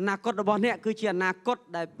 អនាគតរបស់អ្នកគឺជាអនាគត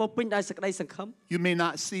ដែលពោពេញដោយសេចក្តីសង្ឃឹម You may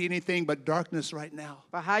not see anything but darkness right now.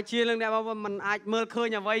 ប្រហែលជាលោកអ្នកបងប្អូនមិនអាចមើលឃើញ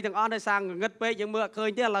អ្វីទាំងអស់ដោយសារងងឹតពេកយើងមើលអត់ឃើញ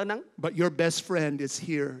ទេឥឡូវហ្នឹង But your best friend is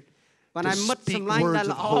here. ប៉ុន្តែមិត្តសម្លាញ់ដែល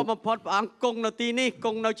ល្អបំផុតព្រះអង្គគង់នៅទីនេះគ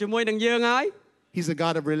ង់នៅជាមួយនឹងយើងហើយ He's a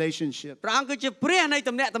God of relationship. ព្រះអង្គគឺជាព្រះនៃ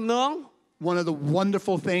ទំនាក់ទំនង One of the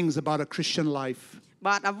wonderful things about a Christian life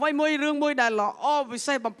បាទអ្វីមួយរឿងមួយដែលល្អពិ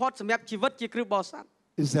សេសបំផុតសម្រាប់ជីវិតជាគ្រីស្ទបរិស័ទ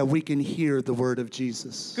is that we can hear the word of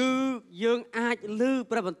Jesus. គឺយើងអាចឮ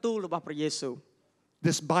ព្រះបន្ទូលរបស់ព្រះយេស៊ូវ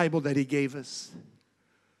This Bible that he gave us.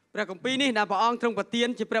 ព្រះគម្ពីរនេះដែលព្រះអង្គទ្រង់ប្រទាន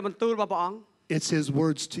ជាព្រះបន្ទូលរបស់ព្រះអង្គ It's his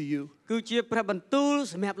words to you. គឺជាព្រះបន្ទូល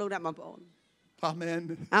សម្រាប់លោកអ្នកបងប្អូន Amen.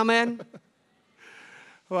 អាមែន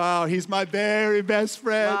Wow, he's my very best បាទ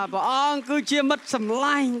friend. ព្រះអង្គគឺជាមិត្តសម្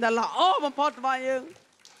លាញ់ដែលល្អបំផុតរបស់យើង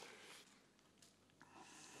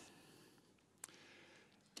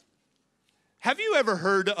Have you ever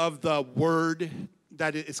heard of the word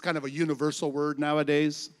that is kind of a universal word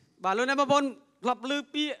nowadays? បាទលោកអ្នកបងប្អូនធ្លាប់ឮ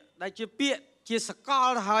ពាក្យដែលជាពាក្យជាសកល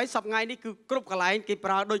ទៅហើយសប្តាហ៍ថ្ងៃនេះគឺគ្រប់កន្លែងគេ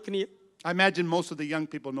ប្រើដូចគ្នា I imagine most of the young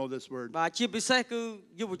people know this word. បាទជាពិសេសគឺ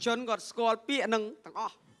យុវជនគាត់ស្គាល់ពាក្យហ្នឹងទាំងអ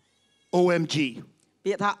ស់ OMG.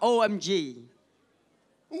 ពាក្យថា OMG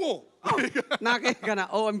Whoa. ណាគេគាត់ថា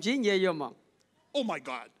OMG និយាយយកមក Oh my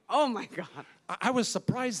God. Oh my god I was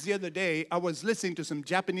surprised the other day. I was listening to some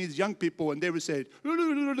Japanese young people and they would say,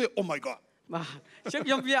 oh my God. បាទខ្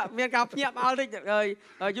ញុំមានការភ្ញាក់ផ្អើលតិច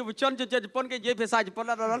យុវជនជនជាតិជប៉ុនគេនិយាយភាសាជប៉ុន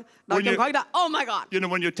ដល់ខ្ញុំហៅថា Oh my god. You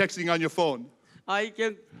know when you're texting on your phone. ហើយ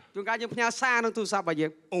ជួនកាលយើងផ្ញើសារក្នុងទូរស័ព្ទរបស់យើ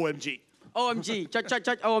ង OMG. OMG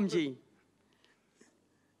ចុច OMG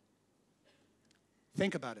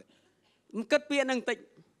Think about it. មិនគិតពាក្យហ្នឹងតិច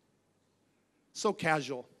So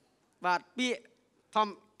casual. បាទពាក្យធម្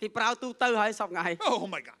មគេប្រើទូទៅហើយសពថ្ងៃ Oh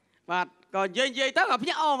my God. បាទក៏និយាយទៅក៏ភ្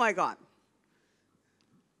ញាក់ Oh my god.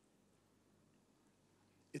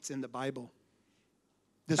 It's in the Bible.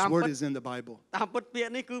 This word is in the Bible. តាមពិតពាក្យ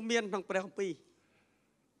នេះគឺមានក្នុងព្រះគម្ពីរ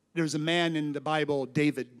There's a man in the Bible,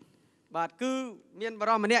 David. បាទគឺមានប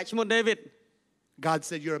រិសម្នាក់ឈ្មោះ David. God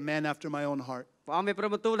said, you're a man after my own heart. ព្រះអង្គមានព្រះ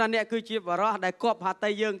បន្ទូលថាអ្នកគឺជាបរិសដែលគប់ហត្ថី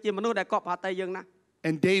យើងជាមនុស្សដែលគប់ហត្ថីយើងណាស់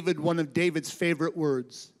And David, one of David's favorite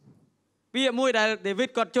words. ពាក្យមួយដែល David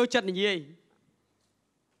គាត់ចូលចិត្តនិយាយ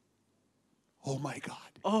Oh my God.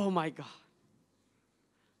 Oh my god.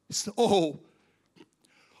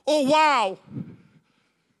 Oh wow.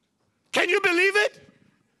 Can you believe it?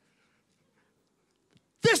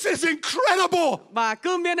 This is incredible. បាទ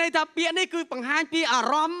គឺមានន័យថាពាក្យនេះគឺបង្ហាញពីអា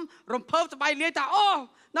រម្មណ៍រំភើបសប្បាយលាយថាអូ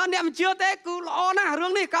ដល់អ្នកមិនជឿទេគឺល្អណាស់រឿ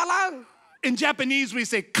ងនេះកើតឡើង In Japanese we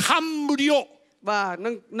say kamuryo. បាទ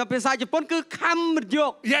នៅភាសាជប៉ុនគឺខំមិនយ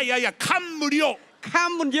ក Yeah. Kamuryo. ខំ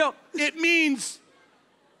មិនយក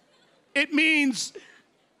It means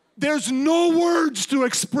there's no words to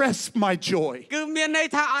express my joy. គឺមានន័យ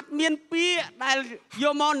ថាអត់មានពាក្យដែលយ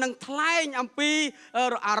កមកនឹងថ្លែងអំពី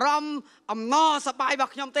អារម្មណ៍អំណរសប្បាយរប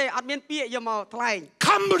ស់ខ្ញុំទេអត់មានពាក្យយកមកថ្លែង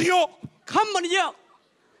Kamuryo. ខំមិនយក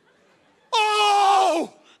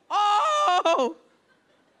Oh!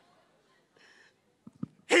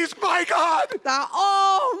 He's my God. តាអូ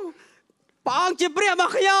ព្រះអង្គជាព្រះរប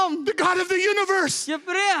ស់ខ្ញុំ The God of the universe. ជា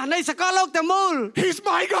ព្រះនៃសកលលោកទាំងមូល He's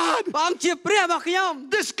my God. ព្រះអង្គជាព្រះរបស់ខ្ញុំ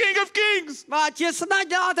This King of Kings. បាទជាស្ដេច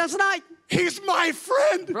ដ៏អស្ចារ្យស្ដេច He's my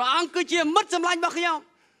friend. ព្រះអង្គគឺជាមិត្តសម្លាញ់របស់ខ្ញុំ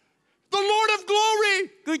The Lord of glory.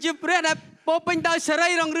 គឺជាព្រះដែលពោពេញដោយសេរី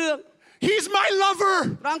រុងរឿង He's my lover.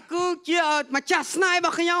 ព្រះអង្គគឺជាម្ចាស់ស្នេហ៍រប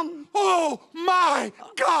ស់ខ្ញុំ Oh my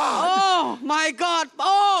God. Oh my God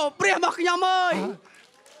អូព្រះរបស់ខ្ញុំអើយ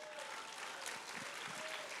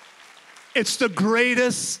It's the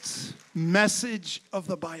greatest message of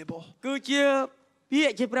the Bible. គឺជាពា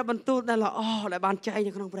ក្យជាព្រះបន្ទូលដែលល្អដែលបានចែង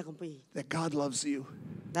នៅក្នុងព្រះគម្ពីរ That God loves you.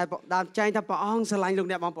 ដែលចែងថាព្រះអង្គស្រឡាញ់លោក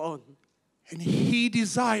អ្នកបងប្អូន And He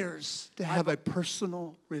desires to have a personal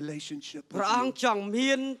relationship with ព្រះអង្គ you. ចង់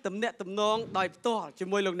មានទំនាក់ទំនងដោយផ្ទាល់ជា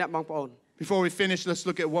មួយលោកអ្នកបងប្អូន Before we finish, let's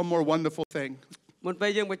look at one more wonderful thing. មុនពេ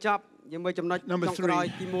លយើងបញ្ចប់យើងមើលចំណុចចុងក្រោយ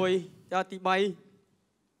ទី1ដល់ទី3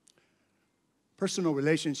 Personal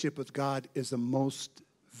relationship with God is the most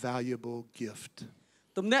valuable gift.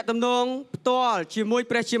 ទំនាក់ទំនងផ្ទាល់ជាមួយ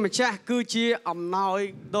ព្រះជាម្ចាស់គឺជាអំណោយ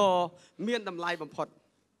ដ៏មានតម្លៃបំផុត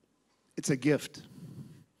It's a gift.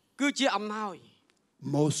 គឺជាអំណោយ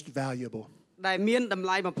Most valuable. ដែលមានតម្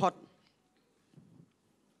លៃបំផុត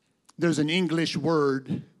There's an English word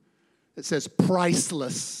that says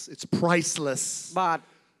priceless. It's priceless. បាទ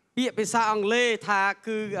ពាក្យភាសាអង់គ្លេសថា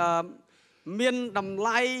គឺមានតម្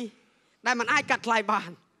លៃដែលมันអាចកាត់ថ្លៃបាន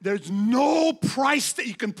There's no price that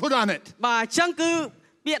you can put on it. បាទអញ្ចឹងគឺ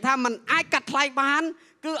ពាក្យថាมันអាចកាត់ថ្លៃបាន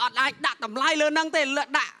គឺអត់អាចដាក់តម្លៃលើហ្នឹងទេ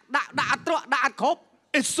ដាក់អត់ត្រក់ដាក់អត់គ្រប់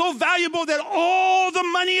It's so valuable that all the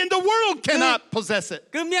money in the world cannot possess it.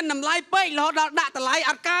 គឺមានតម្លៃពេករហូតដល់ដាក់តម្លៃ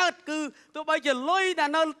អត់កើតគឺទោះបីជាលុយដែល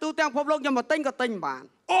នៅទូទាំងពិភពលោកខ្ញុំមកទិញក៏ទិញបាន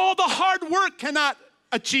All the hard work cannot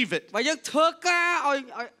achieve it. បើយើងធ្វើការឲ្យ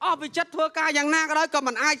អស់វិចិត្រធ្វើការយ៉ាងណាក៏ដោយក៏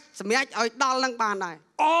មិនអាចសម្រេចឲ្យដល់នឹងបានដែរ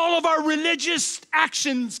All of our religious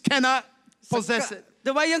actions cannot possess it.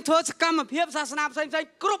 ទោះបីយើងធ្វើសកម្មភាពសាសនាផ្សេងៗ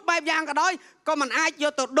គ្រប់បែបយ៉ាងក៏ដោយក៏មិនអាចយ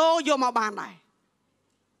កទៅដូរយកមកបានដែរ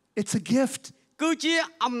It's a gift. គឺជា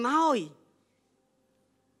អំណោយ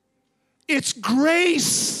It's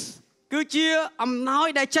grace. គឺជាអំណោយ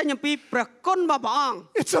ដែលចេញអំពីព្រះគុណរបស់ព្រះអង្គ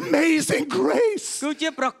It's amazing grace. គឺជា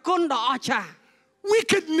ព្រះគុណដ៏អស្ចារ្យ We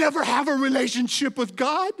could never have a relationship with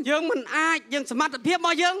God. យើងមិនអាចយើងសមត្ថភាពរប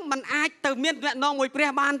ស់យើងមិនអាចទៅមានទំនាក់ទំនងមួយព្រះ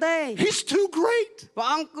បានទេ He's too great. ព្រះ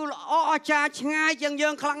អង្គគឺល្អអស្ចារ្យឆ្ងាយជាងយើ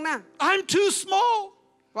ងខ្លាំងណាស់ I'm too small.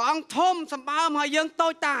 ព្រះអង្គធំសម្បើមហើយយើងតូ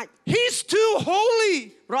ចតាច He's too holy.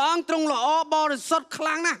 ព្រះអង្គទ្រង់ល្អបរិសុទ្ធខ្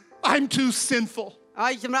លាំងណាស់ I'm too sinful. ហើ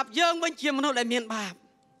យសម្រាប់យើងវិញជាមនុស្សដែលមានបាប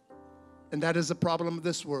And that is the problem of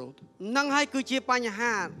this world. នឹងហើយគឺជាបញ្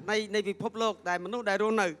ហានៃពិភពលោកដែលមនុស្សដែលរ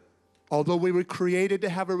ស់នៅ Although we were created to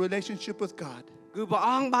have a relationship with God, គឺព្រះ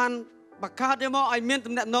អង្គបានបង្កើតយកមកឲ្យមាន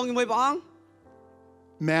ទំនាក់ទំនងជាមួយព្រះអង្គ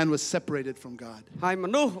man was separated from God. ហើយម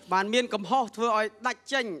នុស្សបានមានកំហុសធ្វើឲ្យដាច់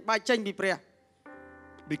ចេញបែកចេញពីព្រះ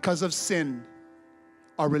Because of sin,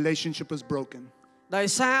 our relationship was broken. ដោយ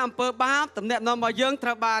សារអំពើបាបទំនាក់ទំនងរបស់យើងត្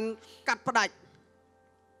រូវបានកាត់ផ្ដាច់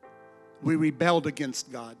We rebelled against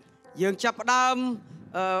God. យើងចាប់ផ្ដើម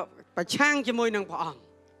ប្រឆាំងជាមួយនឹងព្រះអង្គ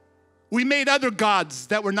We made other gods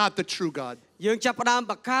that were not the true God. យើងចាប់ផ្ដើម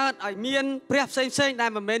បង្កើតឲ្យមានព្រះផ្សេងៗដែល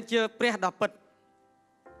មិនមែនជាព្រះដ៏ពិត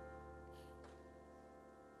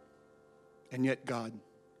And yet God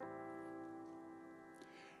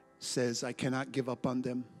says, I cannot give up on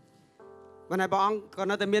them. ប៉ុន្តែព្រះអង្គក៏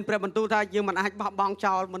នៅតែមានព្រះបន្ទូលថាយើងមិនអាចបោះបង់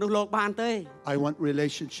ចោលមនុស្សលោកបានទេ I want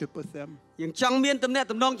relationship with them. យើងចង់មានទំនាក់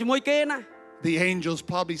ទំនងជាមួយគេណា The angels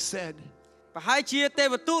probably said, ប្រហែលជាទេ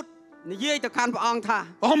វទូតនិយាយទៅកាន់ព្រះអង្គថា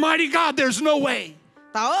Almighty God, there's no way.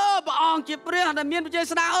 តើព្រះអង្គជាព្រះដែលមានវិជ័យ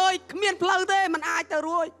ស្ដាអើយគ្មានផ្លូវទេមិនអាចទៅ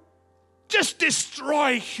រួច Just destroy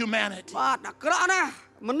humanity. បាទអាក្រក់ណាស់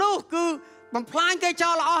មនុស្សគឺបំផ្លាញគេ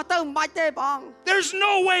ចោលអស់ទៅមិនបាច់ទេព្រះអង្គ There's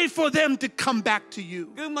no way for them to come back to you.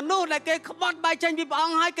 គឺមនុស្សដែលគេក្បត់បែកចេញពីព្រះអ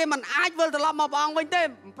ង្គហើយគេមិនអាចវិលត្រឡប់មកព្រះអង្គវិញទេ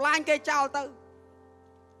បំផ្លាញគេចោលទៅ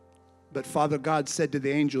But Father God said to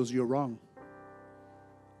the angels, you're wrong.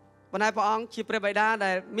 ប៉ុន្តែព្រះអង្គជាព្រះបិតា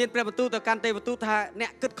ដែលមានព្រះបន្ទូលទៅកាន់ទេវទូតថាអ្ន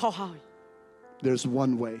កគិតខុសហើយ There's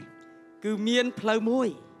one way, គឺមានផ្លូវមួយ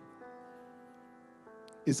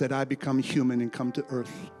is that I become human and come to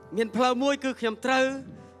earth. មានផ្លូវមួយគឺខ្ញុំត្រូវ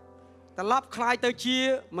ត្រឡប់คล้ายទៅជា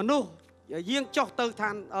មនុស្សយាងចុះទៅឋា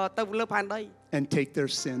នទៅលើផែនដី And take their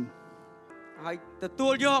sin ហើយទទួ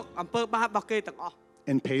លយកអំពើបាបរបស់គេទាំងអស់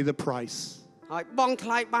and pay the price. ហើយបង់ថ្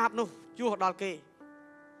លៃបាបនោះជួសដល់គេ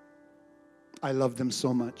I love them so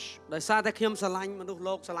much. ដោយសារតែខ្ញុំស្រឡាញ់មនុស្ស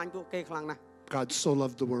លោកស្រឡាញ់ពួកគេខ្លាំងណាស់ God so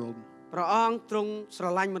loved the world. ព្រះអង្គទ្រង់ស្រ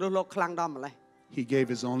ឡាញ់មនុស្សលោកខ្លាំងដល់ម្ល៉េះ He gave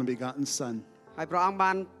his only begotten son. ហើយព្រះអង្គ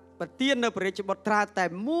បានប្រទាននៅព្រះរាជបុត្រាតែ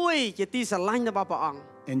មួយជាទីស្រឡាញ់របស់ព្រះអង្គ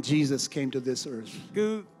And Jesus came to this earth. គឺ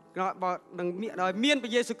នឹងដោយមានព្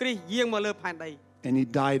រះយេស៊ូវគ្រីស្ទយាងមកលើផែនដី And he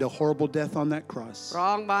died a horrible death on that cross. ព្រះ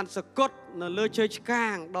អង្គបានសគត់នៅលើឈើឆ្កា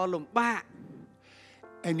ងដ៏លំបាក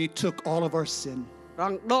And he took all of our sin. ព្រះ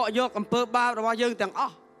អង្គដកយកអំពើបាបរបស់យើងទាំងអ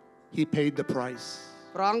ស់ He paid the price.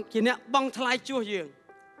 ព្រះអង្គជាអ្នកបង់ថ្លៃជួសយើង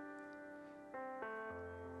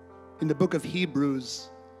In the book of Hebrews,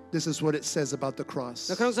 this is what it says about the cross.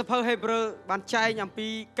 នៅក្នុងសៀវភៅហេព្រើរបានចែងអំពី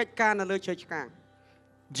កិច្ចការនៅលើឈើឆ្កាង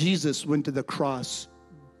Jesus went to the cross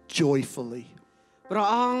joyfully. ព្រះ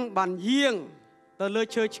អង្គបានយាងទៅលើ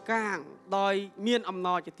ឈើឆ្កាងដោយមានអំណ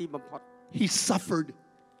រជាទីបំផុត He suffered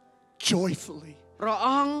joyfully. ព្រះអ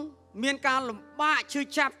ង្គមានការលំបាកឈឺ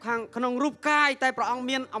ចាប់ខាងក្នុងរូបកាយតែព្រះអង្គ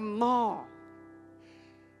មានអំណរ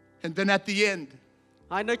And then at the end,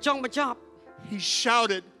 ហើយនៅចុងបញ្ចប់ he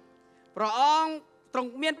shouted, ព្រះអង្គទ្រង់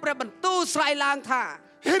មានព្រះបន្ទូលស្រែកឡើងថា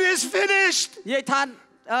 "It is finished. និយាយថា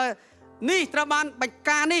នេះត្រូវបានបញ្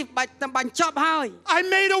ការនេះបញ្ចប់ហើយ I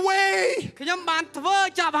made a way. ខ្ញុំបានធ្វើ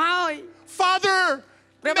ចប់ហើយ Father,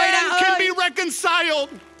 man can be reconciled."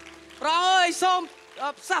 ព្រះអើយសូម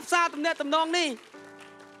ផ្សះផ្សាទំនាក់ទំនងនេះ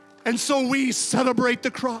And so we celebrate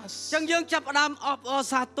the cross. ចឹងយើងចាប់ផ្ដើមអបអរ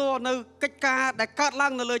សាទរនៅកិច្ចការដែលកើតឡើ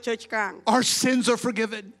ងនៅលើឈើឆ្កាង Our sins are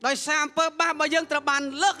forgiven. ដោយសារអំពើបាបរបស់យើងត្រូវបាន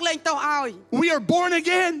លើកលែងទោសឲ្យ We are born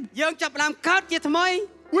again. យើងចាប់ផ្ដើមកើតជាថ្មី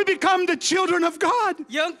We become the children of God.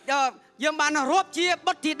 យើងបានរាប់ជា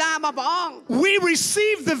បុត្រធីតារបស់ព្រះអង្គ We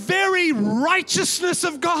receive the very righteousness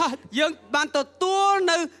of God. យើងបានទទួល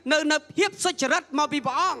នៅភាពសុចរិតមកពី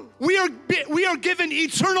ព្រះអង្គ We are given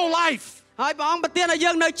eternal life. ហើយព្រះអង្គប្រទានឲ្យ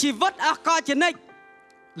យើងនៅជីវិតអស់កលជានិច្ច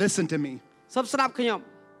Listen to me. សូមស្ដាប់ខ្ញុំ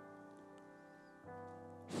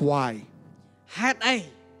Why? ហេតុអី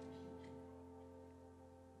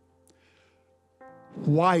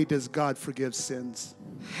Why does God forgive sins?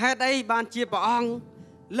 ហេតុអីបានជាព្រះអង្គ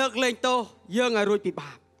លើកលែងទោសយើងឲ្យរួចពី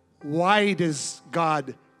បាប Why does God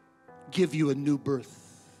give you a new birth?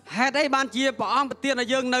 ហេតុអីបានជាព្រះអង្គប្រទានឲ្យ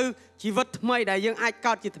យើងនៅជីវិតថ្មីដែលយើងអាច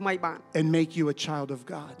កើតជាថ្មីបាន And make you a child of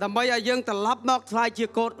God. ដើម្បីឲ្យយើងត្រឡប់មកថ្លៃជា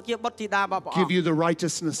កូនជាបុត្រធីតារបស់ព្រះអង្គ Give you the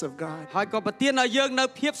righteousness of God. ហើយក៏ប្រទានឲ្យយើងនៅ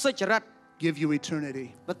ភាពសុចរិត Give you eternity.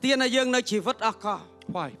 ប្រទានឲ្យយើងនៅជីវិតអស់កល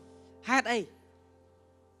Why? ហេតុអី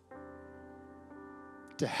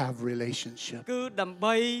To have relationship. គឺដើម្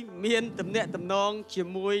បីមានទំនាក់ទំនងជា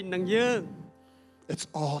មួយនឹងយើង It's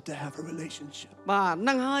all to have a relationship. បាទហ្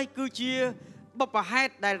នឹងហើយគឺជាបុព្វហេ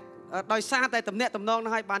តុដែលដោយសារតែទំនាក់ទំនងហ្នឹ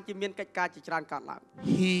ងហើយបានជាមានកិច្ចការជាច្រើនកើតឡើង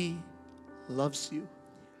He loves you.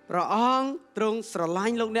 ព្រះអង្គទ្រង់ស្រឡា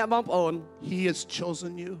ញ់លោកអ្នកបងប្អូន He has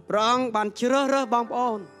chosen you. ព្រះអង្គបានជ្រើសរើសបងប្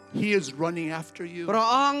អូន He is running after you. ព្រះ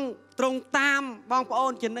អង្គទ្រង់តាមបងប្អូ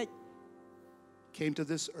នជានិច្ច Came to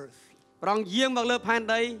this earth. ព្រះអង្គយាងមកលើផែន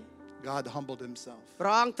ដី God humbled himself. ព្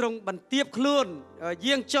រះអង្គទ្រង់បន្ទាបខ្លួន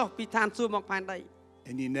យាងចុះពីឋានសួគ៌មកផែនដី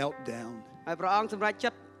And he knelt down. ហើយព្រះអង្គសម្រេចចិ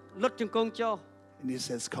ត្តលុតជង្គង់ចុះ And he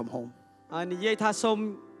says, "Come home." ហើយនិយាយថាសូម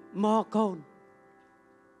មកកូន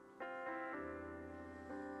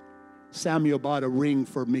Samuel bought a ring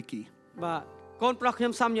for Mickey. បាទកូនប្រុសខ្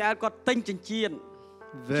ញុំសាំយូអែលគាត់ទិញចិញ្ចៀន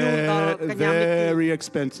ជូនដល់កញ្ញាមីគី Very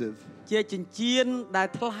expensive, ជាចិញ្ចៀនដែល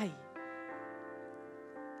ថ្លៃ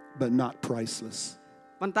but not priceless.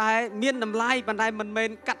 ប៉ុន្តែមានតម្លៃប៉ុន្តែមិនមែន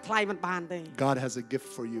កាត់ថ្លៃមិនបានទេ God has a gift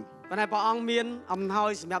for you. ប៉ុន្តែព្រះអង្គមានអំណោយ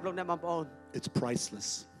សម្រាប់លោកអ្នកបងប្អូន It's priceless.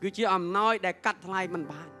 គឺជាអំណោយដែលកាត់ថ្លៃមិន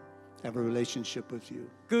បាន Have a relationship with you.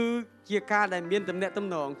 គឺជាការដែលមានទំនាក់ទំ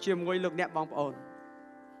នងជាមួយលោកអ្នកបងប្អូន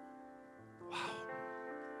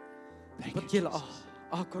Thank ពិត you, ជាល្អ Jesus.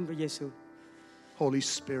 អរគុណព្រះយេស៊ូវ Holy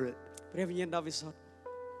Spirit, ព្រះវិញ្ញាណដ៏វិសុទ្ធ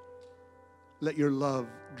let your love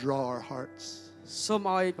draw our hearts. សូម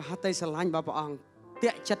ឲ្យប្រហត្ថីស្រឡាញ់របស់ព្រះអង្គ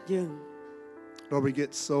តាក់ចិត្តយើង Lord, we get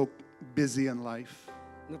so busy in life,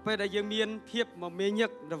 នៅពេលដែលយើងមានភាពមមាញឹក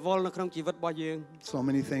រវល់នៅក្នុងជីវិតរបស់យើង so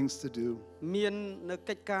many things to do. មាននៅ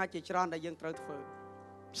កិច្ចការជាច្រើនដែលយើងត្រូវធ្វើ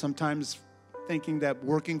Sometimes thinking that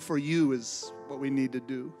working for you is what we need to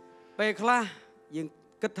do. ពេលខ្លះយើង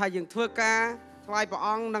គិតថាយើងធ្វើការថ្វាយព្រះអ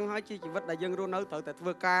ង្គនឹងហើយជាជីវិតដែលយើងរស់នៅត្រូវតែធ្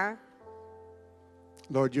វើការ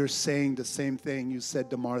Lord, you're saying the same thing you said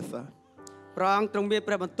to Martha. ព្រះអង្គទ្រង់មាន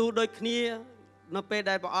ព្រះបន្ទូលដូចគ្នានៅពេល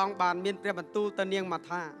ដែលព្រះអង្គបានមានព្រះបន្ទូលទៅនាងម៉ា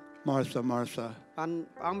ថា Martha, Martha, បាន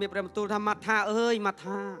ព្រះអង្គមានព្រះបន្ទូលថាម៉ាថាអើយម៉ា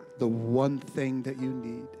ថា the one thing that you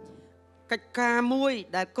need, កិច្ចការមួយ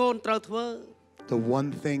ដែលកូនត្រូវធ្វើ the one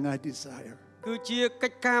thing I desire គឺជាកិ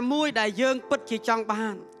ច្ចការមួយដែលយើងពិតជាចង់បា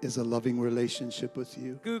ន is a loving relationship with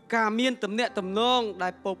you. គឺការមានទំនាក់ទំនងដែ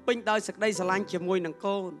លពោរពេញដោយសេចក្តីស្រឡាញ់ជាមួយនឹង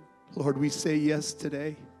កូន Lord, we say yes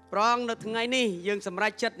today. ព្រះអង្គនៅថ្ងៃនេះយើងសម្រេ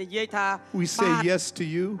ចចិត្តនិយាយថា We say yes to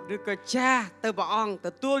you. ឬក៏ចាស់ទៅព្រះអង្គទ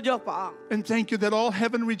ទួលយកព្រះអង្គ And thank you that all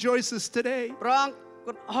heaven rejoices today. ព្រះអង្គ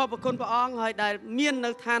អរគុណព្រះអង្គហើយដែលមាន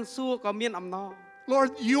នៅឋានសួគ៌ក៏មានអំណរ Lord,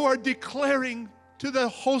 you are declaring to the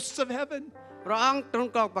hosts of heaven. ព្រះអង្គទ្រង់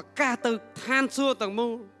ក៏ប្រកាសទៅឋានសួគ៌ទាំងមូ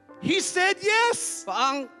ល He said yes. ព្រះអ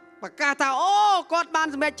ង្គប្រកាសថាអូគាត់បាន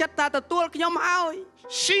សម្រេចចិត្តថាទទួលខ្ញុំហើយ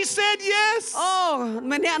She said yes. អូ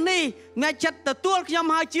ម្នាក់នេះសម្រេចចិត្តទទួលខ្ញុំ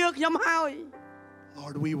ហើយជឿខ្ញុំហើយ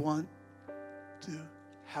Lord, we want to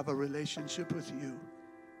have a relationship with you.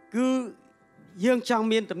 គឺយើងចង់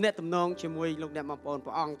មានទំនាក់ទំនងជាមួយលោកអ្នកបងប្អូនព្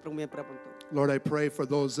រះអង្គទ្រង់មានព្រះបន្ទូល Lord, I pray for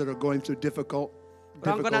those that are going through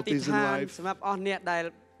difficulties in life. សម្រាប់អស់អ្នកដែល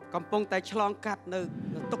កំពុងតែឆ្លងកាត់នៅ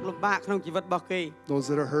ទុក្ខលំបាកក្នុងជីវិតរបស់គេ Those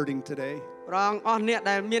that are hurting today. ព្រះអង្គអស់អ្នក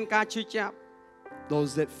ដែលមានការឈឺចាប់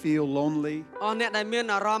Those that feel lonely. អស់អ្នកដែលមាន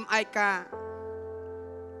អារម្មណ៍ឯកា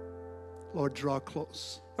Lord, draw close.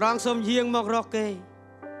 ព្រះអង្គសូមយាងមករកគេ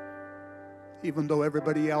Even though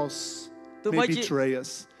everybody else may betray us.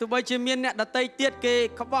 ទោះបីជាមានអ្នកដទៃទៀតគេ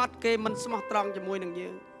ក្បត់គេមិនស្មោះត្រង់ជាមួយនឹងយើ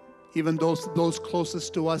ង Even those closest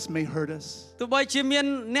to us may hurt us. ទោះបីជាមាន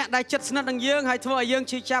អ្នកដែលជិតស្និទ្ធនឹងយើងហើយធ្វើឲ្យយើង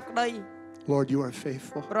ឈឺចាប់ក្តី Lord, you are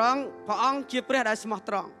faithful. ព្រះអង្គជាព្រះដែលស្មោះ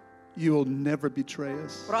ត្រង់ You will never betray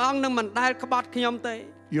us. ព្រះអង្គនឹងមិនដែលក្បត់ខ្ញុំទេ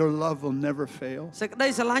Your love will never fail. សេចក្តី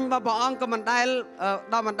ស្រឡាញ់របស់ព្រះអង្គក៏មិនដែល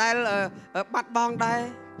បាត់បង់ដែរ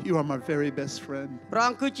You are my very best friend. ព្រះ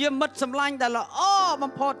អង្គគឺជាមិត្តសម្លាញ់ដែលល្អ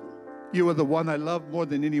បំផុត You are the one I love more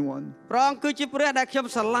than anyone. ព្រះអង្គគឺជាព្រះដែលខ្ញុំ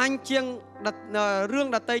ស្រឡាញ់ជាងរឿង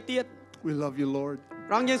ដទៃទៀត We love you, Lord.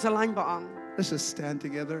 ព្រះអង្គយើងស្រឡាញ់ព្រះអង្គ Let's just stand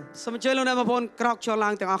together. សូមអញ្ជើញលោកអ្នកបងប្អូនក្រោកឈរឡើ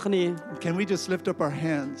ងទាំងអស់គ្នា Can we just lift up our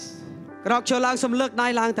hands ក្រោកឈរឡើងសូមលើកដៃ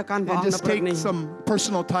ឡើងទៅកាន់ព្រះ and អង្គនៅ just ព្រឹក take នេះ some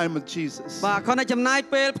personal time with Jesus? បាទគាត់តែចំណាយ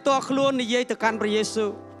ពេលផ្ទាល់ខ្លួននិយាយទៅកាន់ព្រះយេស៊ូ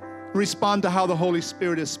វ Respond to how the Holy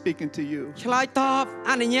Spirit is speaking to you. ឆ្លើយតប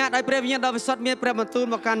អនុញ្ញាតឲ្យព្រះវិញ្ញាណដ៏វិសុទ្ធមានព្រះបន្ទូល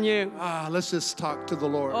មកកាន់យើង Let's just talk to the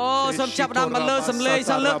Lord. អូសូមចាប់ដើមមកលើសំឡេង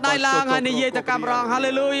សូមលើកដៃឡើងហើយនិយាយទៅកាន់ព្រះអង្គ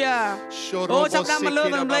Hallelujah អូចាប់ដើមមកលើ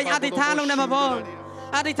សំឡេងអធិដ្ឋានលោកអ្នកបងប្អូន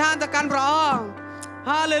អធិដ្ឋានទៅកាន់ព្រះអង្គ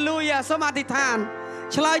Hallelujah សូមអធិដ្ឋាន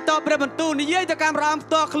ឆ្លើយតបព្រះបន្ទូលនិយាយទៅកាន់ព្រះអង្គ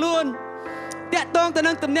ផ្ទាល់ខ្លួនតាក់ទងទៅ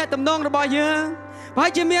នឹងទំនាក់ទំនងរបស់យើងហើ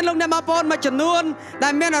យជាមានលោកអ្នកបងប្អូនមួយចំនួនដែ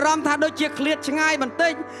លមានអារម្មណ៍ថាដូចជាឃ្លាតឆ្ងាយបន្តិ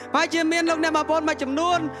ចហើយជាមានលោកអ្នកបងប្អូនមួយចំ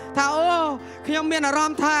នួនថាអូខ្ញុំមានអារម្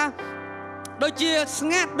មណ៍ថាដូចជាស្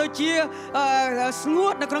ងាត់ដូចជាស្ងួ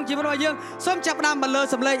តនៅក្នុងជីវិតរបស់យើងសូមចាប់ផ្ដើមមកលើ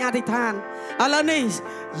សំឡេងអធិដ្ឋានឥឡូវនេះ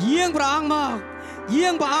យាងព្រះអង្គម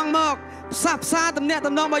កផ្សះផ្សាទំនាក់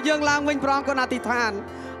ទំនងរបស់យើងឡើងវិញព្រះអង្គគុណអធិដ្ឋាន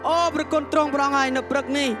អូព្រះគុណទ្រង់ព្រះអង្គហើយនៅព្រឹក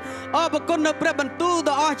នេះអូព្រះគុណនៅព្រះបន្ទូល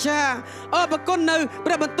ដ៏អស្ចារ្យអូព្រះគុណនៅ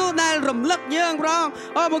ព្រះបន្ទូលដែលរំលឹកយើងព្រះអង្គ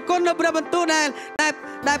អូព្រះគុណនៅព្រះបន្ទូល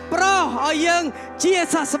ដែលប្រោសឲ្យយើងជា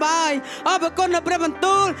សះស្បើយអូព្រះគុណនៅព្រះបន្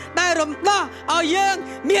ទូលដែលរំដោះឲ្យយើង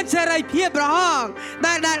មានសេរីភាពព្រះអង្គ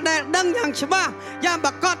ដែលដឹងយ៉ាងច្បាស់យ៉ាងប្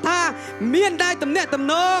រកបថាមានតែទំនាក់ទំ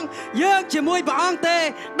នងយើងជាមួយព្រះអង្គទេ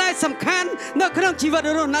ដែលសំខាន់នៅក្នុងជីវិត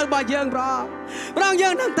រស់នៅរបស់យើងព្រះអង្គយើ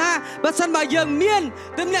ងដឹងថាបើសិនបើយើងមាន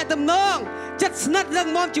ទំនាក់ទំនងចិត្តស្និទ្ធរឹង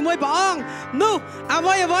មាំជាមួយព្រះអង្គនោះអ្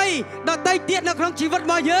វីដទៃទៀតនៅក្នុងជីវិតរ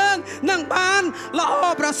បស់យើងនឹងបានល្អ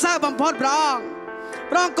ប្រសើរបំផុតព្រះ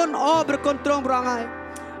អង្គគុណអូព្រះគុណទ្រង់ព្រះអង្គហើយ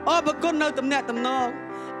អូព្រះគុណនៅទំនាក់ទំនង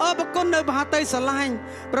អូព្រះគុណនៅមហាតីស្រឡាញ់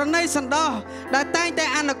ប្រណីសន្តោសដែលតែងតែ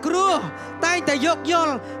អនុគ្រោះតែងតែយោគយ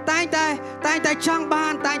ល់តែងតែចង់បា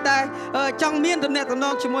នតែងតែចង់មានទំនាក់ទំន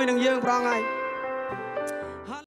ងជាមួយនឹងយើងព្រះអង្គហើយ